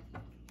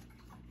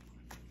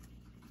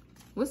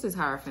 What's this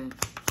Hierophant?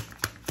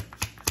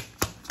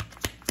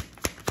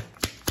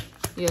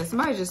 Yeah,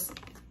 somebody just,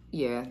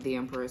 yeah, the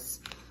Empress.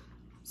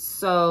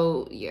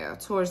 So yeah,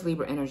 Taurus,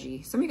 Libra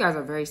energy. Some of you guys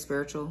are very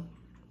spiritual.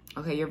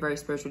 Okay, you're very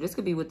spiritual. This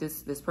could be what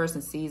this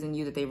person sees in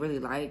you that they really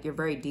like. You're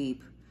very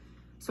deep,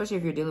 especially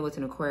if you're dealing with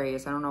an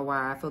Aquarius. I don't know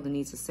why I feel the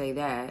need to say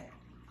that.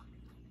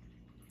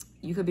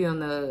 You could be on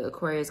the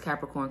Aquarius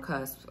Capricorn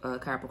cusp,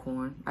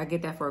 Capricorn. I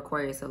get that for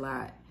Aquarius a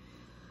lot.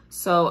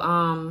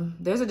 So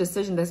there's a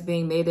decision that's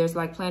being made. There's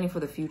like planning for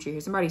the future here.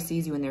 Somebody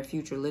sees you in their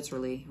future,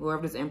 literally.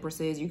 Whoever this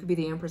Empress is, you could be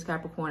the Empress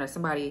Capricorn. Or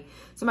somebody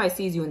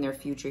sees you in their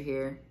future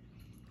here.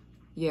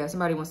 Yeah,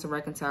 somebody wants to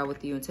reconcile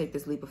with you and take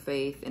this leap of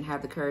faith and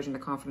have the courage and the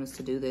confidence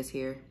to do this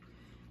here.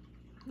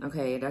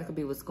 Okay, that could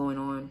be what's going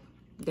on.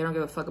 They don't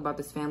give a fuck about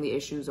this family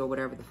issues or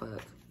whatever the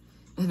fuck.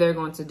 They're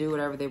going to do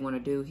whatever they want to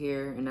do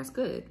here, and that's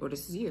good. Or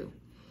this is you.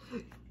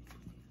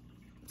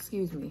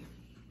 Excuse me.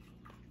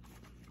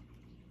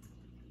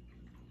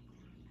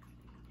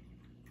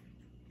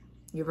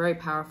 You're very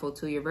powerful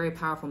too. You're a very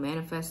powerful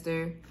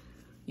manifester.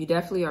 You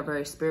definitely are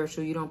very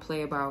spiritual. You don't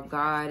play about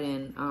God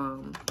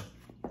and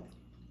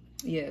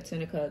yeah,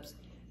 Ten of Cups.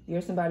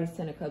 You're somebody's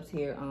Ten of Cups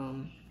here.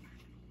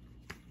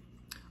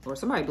 Or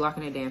somebody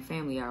blocking their damn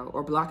family out,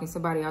 or blocking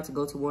somebody out to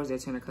go towards their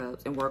Ten of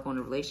Cups and work on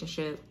a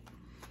relationship.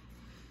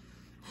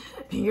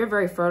 You're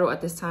very fertile at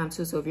this time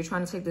too. So if you're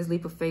trying to take this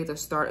leap of faith or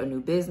start a new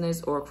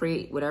business or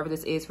create whatever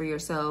this is for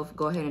yourself,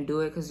 go ahead and do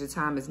it because your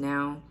time is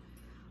now.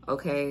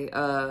 Okay.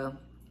 I'm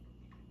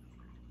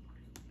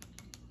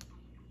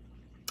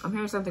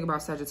hearing something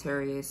about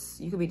Sagittarius.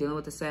 You could be dealing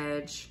with the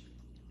Sag.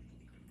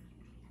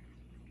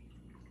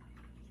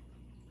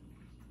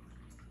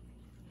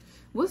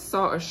 What's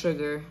salt or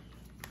sugar?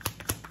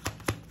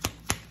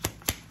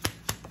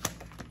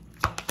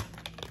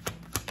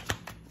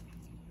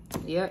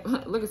 Yep,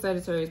 look at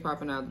Sagittarius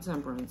popping out, the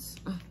Temperance.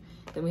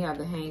 Then we have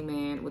the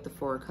Hangman with the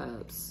 4 of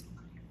Cups.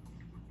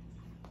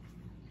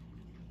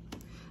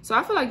 So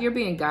I feel like you're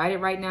being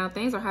guided right now.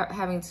 Things are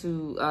having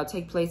to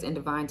take place in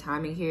divine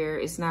timing here.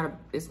 It's not,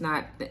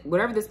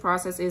 whatever this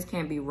process is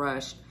can't be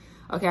rushed.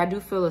 Okay, I do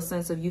feel a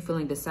sense of you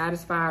feeling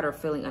dissatisfied or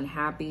feeling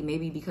unhappy,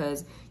 maybe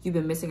because you've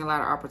been missing a lot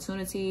of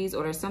opportunities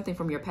or there's something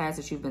from your past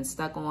that you've been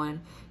stuck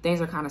on.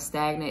 Things are kind of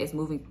stagnant. It's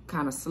moving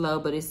kind of slow,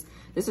 but this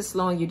is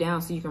slowing you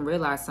down so you can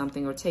realize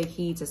something or take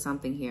heed to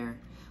something here.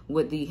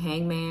 With the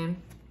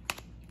Hangman.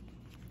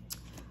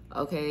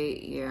 Okay,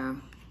 yeah.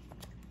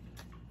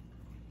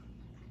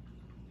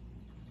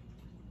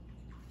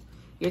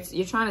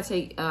 You're trying to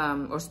take,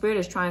 or Spirit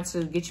is trying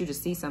to get you to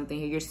see something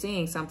here. You're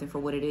seeing something for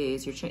what it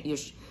is. You're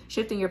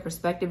shifting your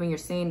perspective and you're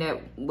seeing that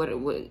what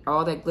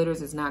all that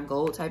glitters is not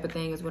gold type of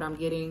thing is what I'm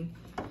getting.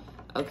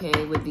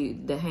 Okay, with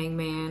the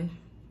Hangman.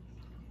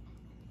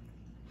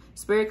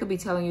 Spirit could be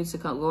telling you to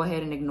go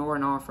ahead and ignore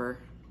an offer.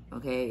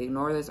 Okay,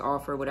 ignore this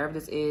offer, whatever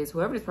this is.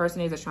 Whoever this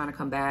person is that's trying to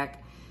come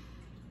back,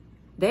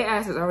 their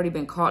ass has already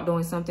been caught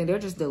doing something. They're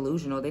just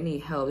delusional. They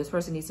need help. This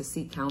person needs to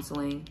seek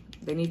counseling.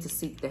 They need to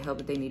seek the help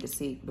that they need to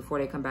seek before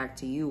they come back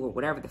to you or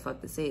whatever the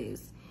fuck this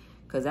is.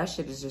 Because that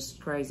shit is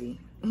just crazy.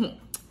 And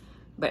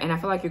I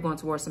feel like you're going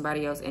towards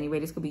somebody else anyway.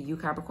 This could be you,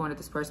 Capricorn, that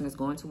this person is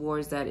going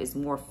towards that is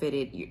more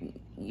fitted, you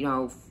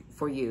know,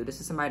 for you. This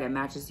is somebody that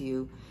matches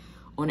you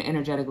on an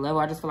energetic level.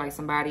 I just feel like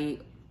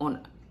somebody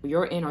on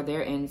your end or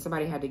their end,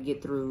 somebody had to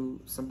get through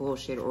some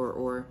bullshit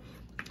or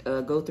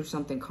go through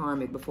something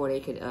karmic before they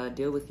could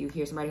deal with you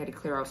here. Somebody had to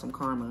clear out some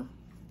karma.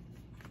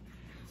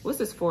 What's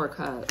this 4 of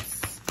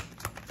Cups?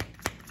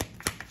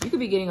 You could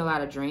be getting a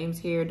lot of dreams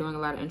here, doing a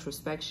lot of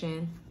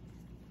introspection.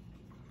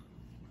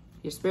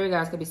 Your spirit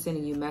guides could be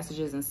sending you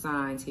messages and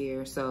signs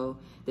here. So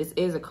this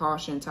is a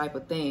caution type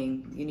of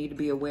thing. You need to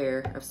be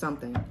aware of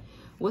something.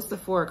 What's the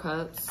 4 of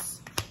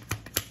Cups?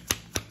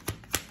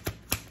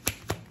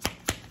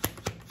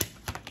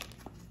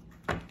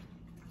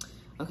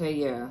 Okay,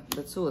 yeah,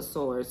 the 2 of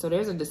Swords. So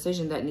there's a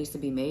decision that needs to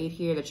be made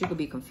here that you could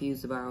be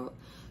confused about.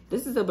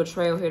 This is a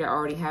betrayal here that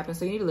already happened,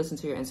 so you need to listen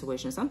to your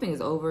intuition. Something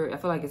is over. I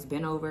feel like it's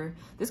been over.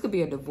 This could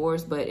be a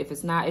divorce, but if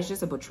it's not, it's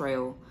just a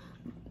betrayal.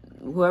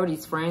 Whoever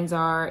these friends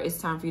are, it's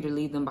time for you to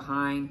leave them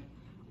behind.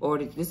 Or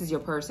this is your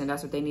person.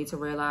 That's what they need to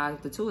realize.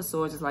 The 2 of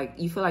Swords is like,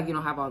 you feel like you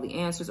don't have all the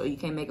answers or you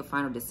can't make a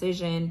final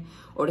decision.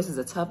 Or this is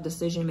a tough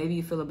decision. Maybe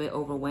you feel a bit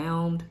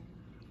overwhelmed.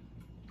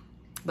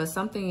 But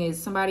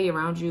somebody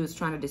around you is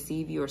trying to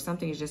deceive you or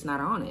something is just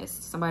not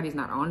honest. Somebody's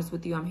not honest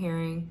with you, I'm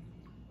hearing.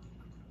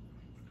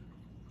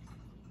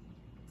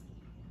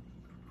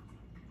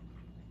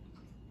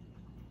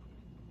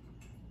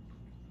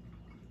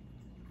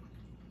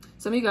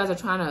 Some of you guys are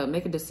trying to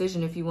make a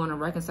decision if you want to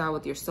reconcile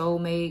with your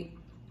soulmate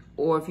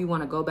or if you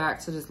want to go back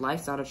to this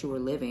lifestyle that you were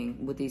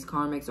living with these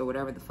karmics or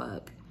whatever the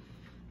fuck.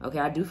 Okay,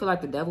 I do feel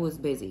like the devil is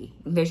busy.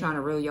 They're trying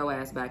to reel your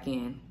ass back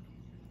in.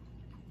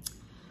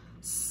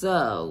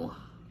 So,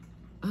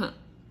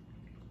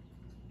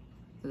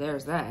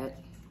 there's that.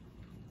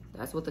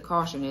 That's what the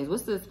caution is.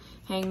 What's this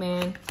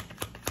Hangman?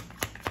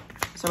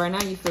 So right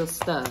now you feel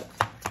stuck,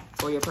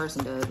 or your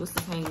person does. What's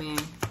this Hangman?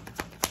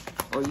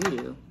 Or you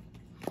do.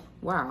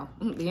 Wow,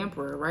 the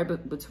Emperor,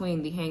 right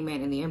between the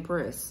Hangman and the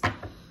Empress.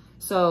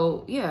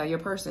 So, yeah, your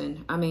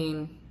person. I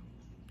mean,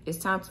 it's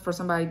time for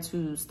somebody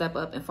to step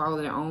up and follow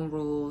their own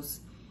rules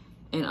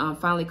and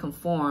finally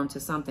conform to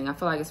something. I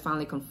feel like it's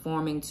finally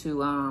conforming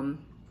to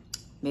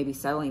maybe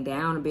settling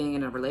down and being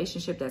in a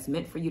relationship that's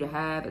meant for you to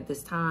have at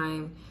this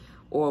time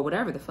or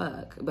whatever the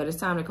fuck. But it's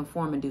time to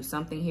conform and do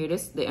something here.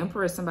 The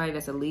Emperor is somebody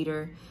that's a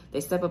leader. They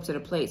step up to the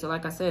plate. So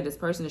like I said, this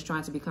person is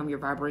trying to become your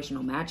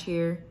vibrational match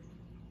here.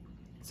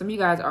 Some of you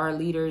guys are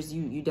leaders.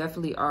 You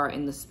definitely are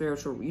in the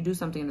spiritual. You do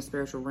something in the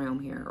spiritual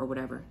realm here or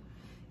whatever.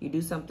 You do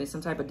something,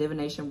 some type of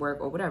divination work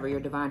or whatever. You're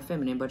divine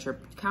feminine, but your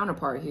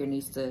counterpart here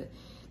needs to,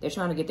 they're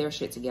trying to get their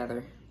shit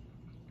together.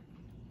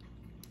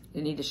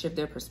 They need to shift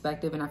their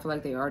perspective, and I feel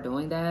like they are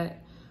doing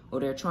that, or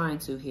they're trying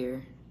to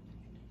here.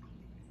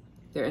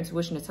 Their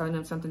intuition is telling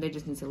them something. They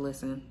just need to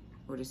listen,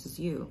 or this is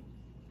you.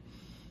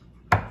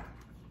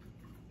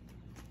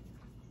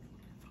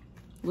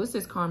 What's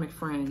this karmic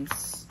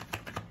friends?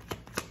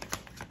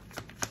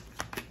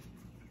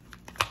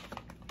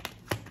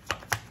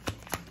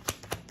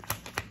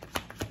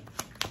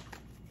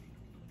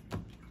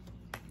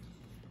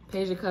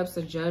 Page of Cups,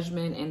 the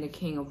Judgment, and the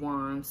King of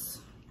Wands.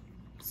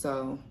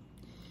 So,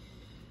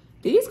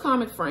 These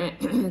karmic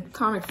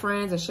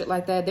friends and shit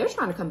like that, they're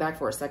trying to come back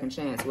for a second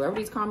chance. Whoever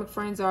these karmic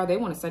friends are, they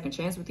want a second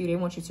chance with you. They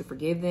want you to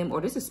forgive them,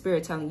 or this is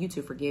spirit telling you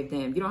to forgive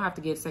them. You don't have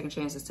to give second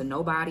chances to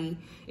nobody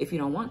if you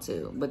don't want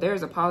to, but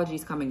there's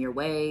apologies coming your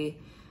way.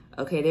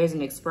 Okay, there's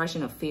an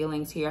expression of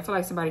feelings here. I feel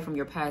like somebody from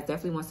your past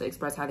definitely wants to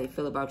express how they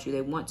feel about you.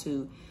 They want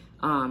to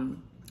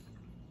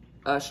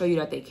show you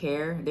that they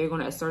care. They're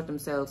going to assert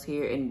themselves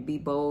here and be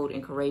bold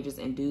and courageous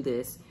and do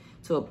this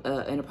to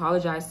and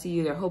apologize to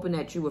you. They're hoping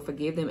that you will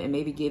forgive them and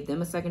maybe give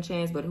them a second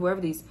chance. But whoever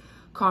these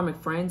karmic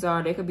friends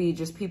are, they could be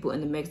just people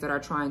in the mix that are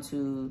trying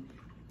to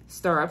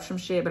stir up some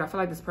shit. But I feel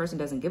like this person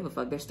doesn't give a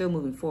fuck. They're still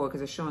moving forward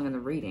because it's showing in the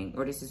reading,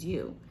 or this is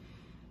you.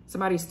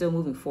 Somebody's still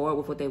moving forward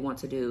with what they want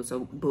to do.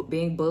 So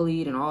being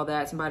bullied and all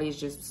that, somebody's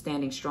just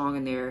standing strong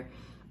in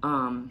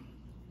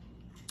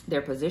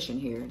their position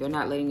here. They're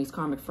not letting these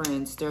karmic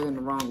friends steer them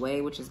the wrong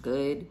way, which is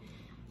good.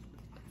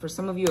 For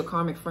some of you, a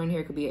karmic friend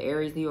here could be an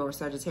Aries, Leo, or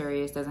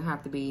Sagittarius. Doesn't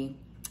have to be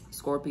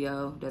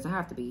Scorpio. Doesn't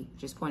have to be.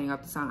 Just pointing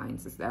out the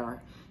signs that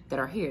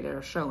are here, that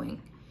are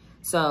showing.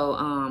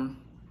 So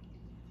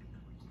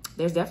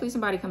there's definitely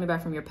somebody coming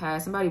back from your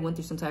past. Somebody went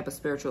through some type of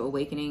spiritual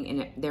awakening,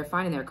 and they're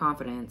finding their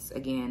confidence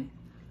again.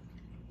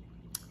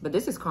 But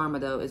this is karma,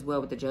 though, as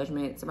well, with the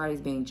judgment.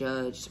 Somebody's being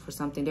judged for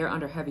something. They're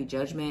under heavy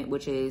judgment,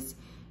 which is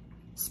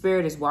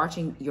spirit is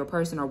watching your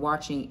person or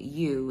watching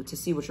you to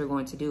see what you're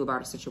going to do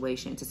about a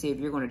situation, to see if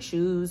you're going to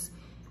choose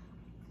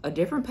a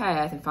different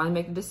path and finally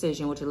make a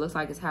decision, which it looks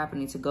like is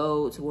happening, to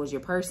go towards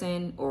your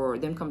person or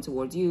them come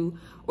towards you,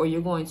 or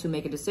you're going to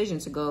make a decision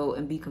to go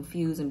and be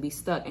confused and be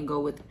stuck and go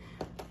with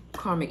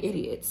karmic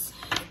idiots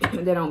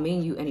that don't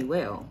mean you any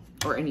well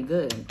or any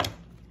good.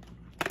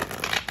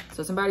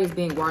 So somebody's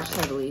being watched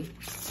heavily.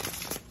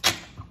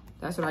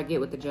 That's what I get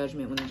with the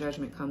judgment when the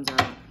judgment comes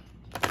out.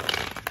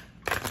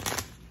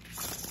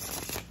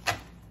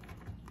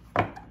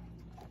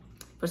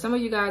 For some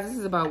of you guys, this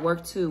is about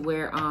work too,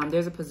 where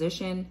there's a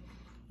position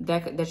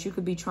that you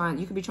could be trying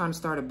to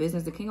start a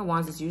business. The King of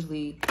Wands is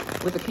usually,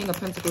 with the King of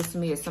Pentacles to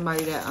me, is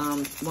somebody that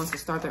wants to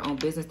start their own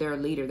business. They're a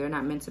leader. They're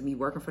not meant to be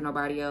working for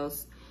nobody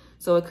else.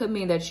 So it could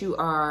mean that you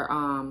are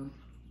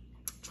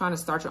trying to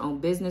start your own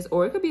business,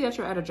 or it could be that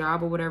you're at a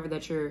job or whatever,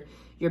 that you're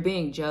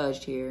being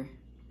judged here.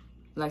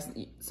 Like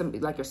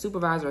your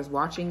supervisor is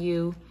watching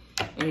you,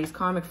 and these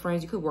karmic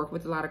friends, you could work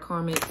with a lot of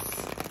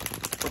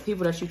karmics or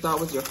people that you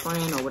thought was your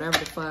friend or whatever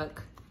the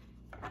fuck.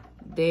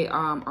 They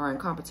are in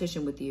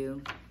competition with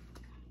you,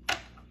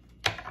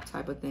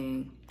 type of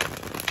thing.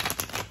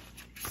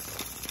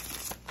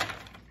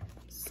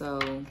 So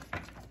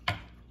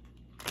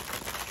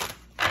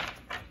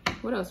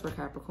what else for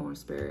Capricorn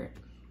spirit?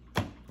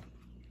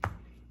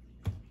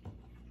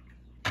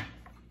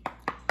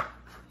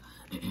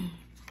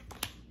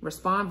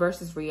 Respond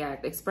versus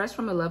react. Express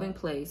from a loving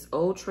place.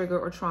 Old trigger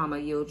or trauma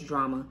yields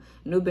drama.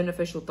 New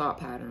beneficial thought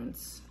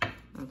patterns.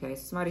 Okay,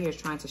 so somebody here is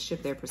trying to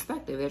shift their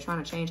perspective. They're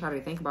trying to change how they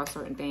think about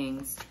certain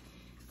things.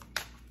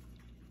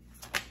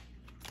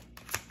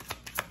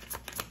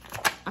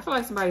 I feel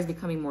like somebody's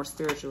becoming more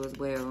spiritual as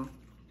well.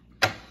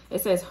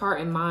 It says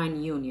heart and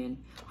mind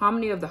union.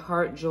 Harmony of the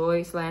heart,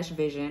 joy /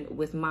 vision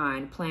with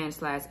mind, plan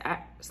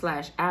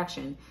 /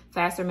 action,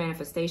 faster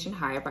manifestation,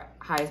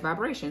 highest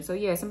vibration. So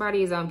yeah,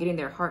 somebody is getting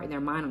their heart and their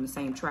mind on the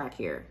same track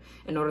here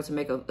in order to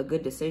make a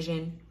good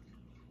decision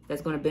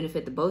that's going to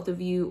benefit the both of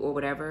you or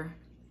whatever.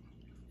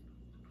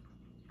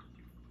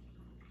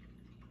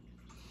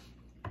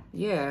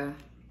 Yeah.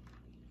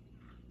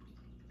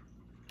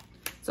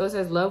 So it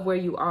says love where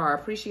you are.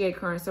 Appreciate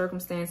current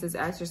circumstances.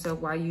 Ask yourself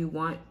why you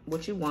want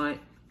what you want.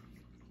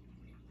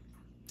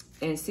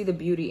 And see the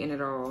beauty in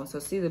it all. So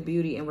see the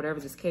beauty in whatever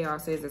this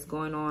chaos is that's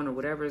going on, or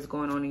whatever is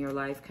going on in your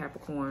life,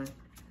 Capricorn.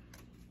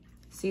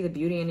 See the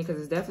beauty in it,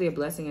 because it's definitely a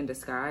blessing in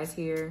disguise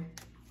here.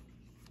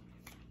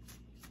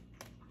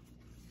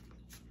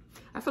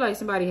 I feel like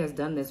somebody has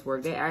done this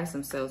work. They asked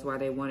themselves why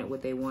they wanted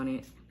what they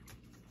wanted.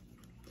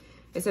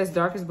 It says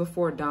dark is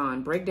before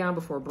dawn. Breakdown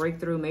before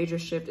breakthrough. Major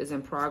shift is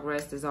in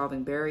progress.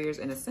 Dissolving barriers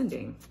and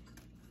ascending.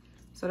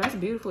 So that's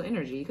beautiful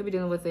energy. You could be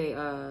dealing with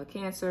a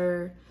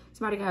Cancer.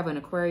 Somebody could have an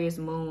Aquarius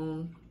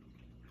moon.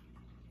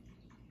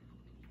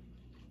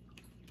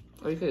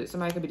 Or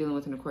somebody could be dealing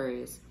with an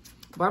Aquarius.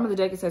 Bottom of the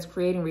deck, it says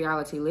creating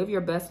reality. Live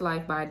your best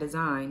life by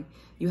design.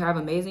 You have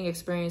amazing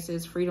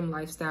experiences, freedom,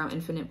 lifestyle,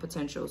 infinite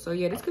potential. So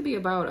yeah, this could be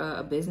about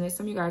a business.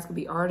 Some of you guys could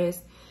be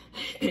artists.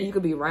 You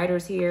could be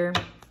writers here.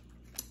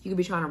 You could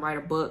be trying to write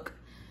a book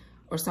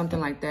or something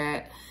like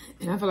that.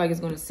 And I feel like it's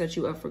going to set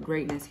you up for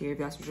greatness here if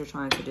that's what you're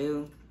trying to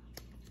do.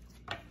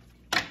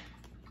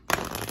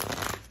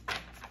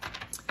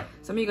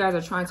 Some of you guys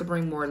are trying to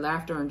bring more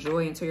laughter and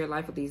joy into your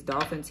life with these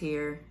dolphins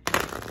here.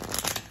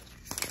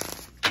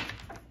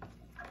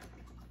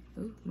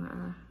 Ooh, my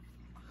eye.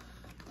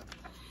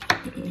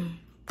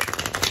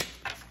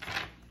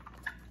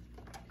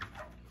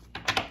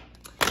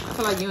 I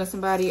feel like you and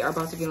somebody are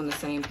about to get on the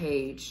same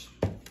page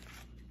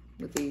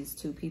with these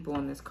two people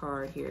on this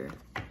card here.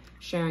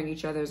 Sharing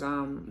each other's,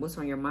 what's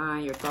on your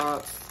mind, your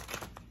thoughts,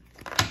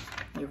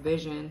 your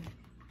vision.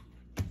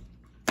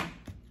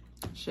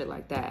 Shit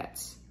like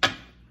that.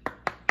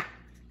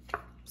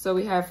 So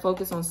we have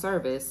focus on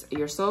service.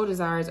 Your soul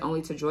desires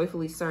only to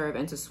joyfully serve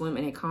and to swim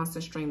in a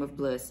constant stream of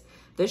bliss.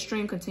 This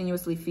stream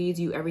continuously feeds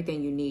you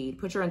everything you need.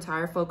 Put your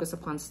entire focus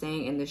upon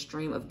staying in this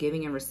stream of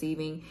giving and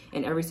receiving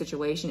in every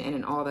situation and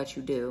in all that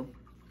you do.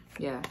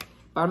 Yeah.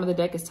 Bottom of the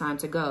deck is time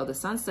to go. The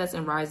sun sets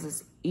and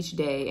rises each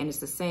day, and it's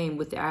the same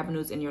with the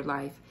avenues in your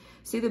life.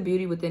 See the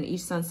beauty within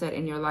each sunset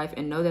in your life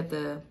and know that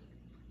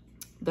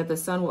the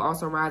sun will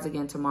also rise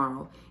again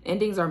tomorrow.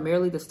 Endings are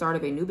merely the start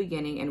of a new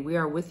beginning, and we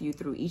are with you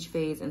through each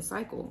phase and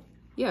cycle.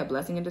 Yeah,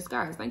 blessing in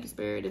disguise. Thank you,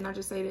 Spirit. Didn't I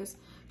just say this?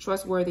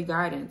 Trustworthy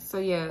guidance. So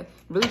yeah,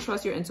 really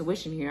trust your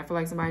intuition here. I feel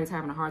like somebody's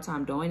having a hard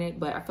time doing it,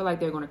 but I feel like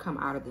they're going to come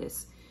out of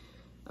this.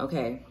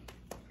 Okay.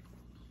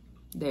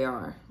 They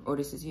are. Or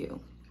this is you.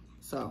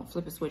 So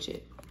flip it, switch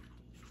it.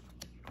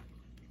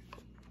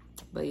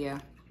 But yeah.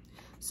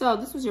 So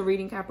this was your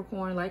reading,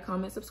 Capricorn. Like,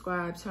 comment,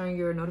 subscribe, turn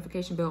your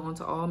notification bell on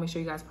to all. Make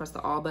sure you guys press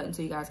the all button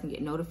so you guys can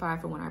get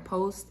notified for when I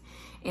post.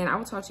 And I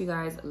will talk to you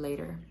guys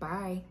later.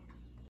 Bye.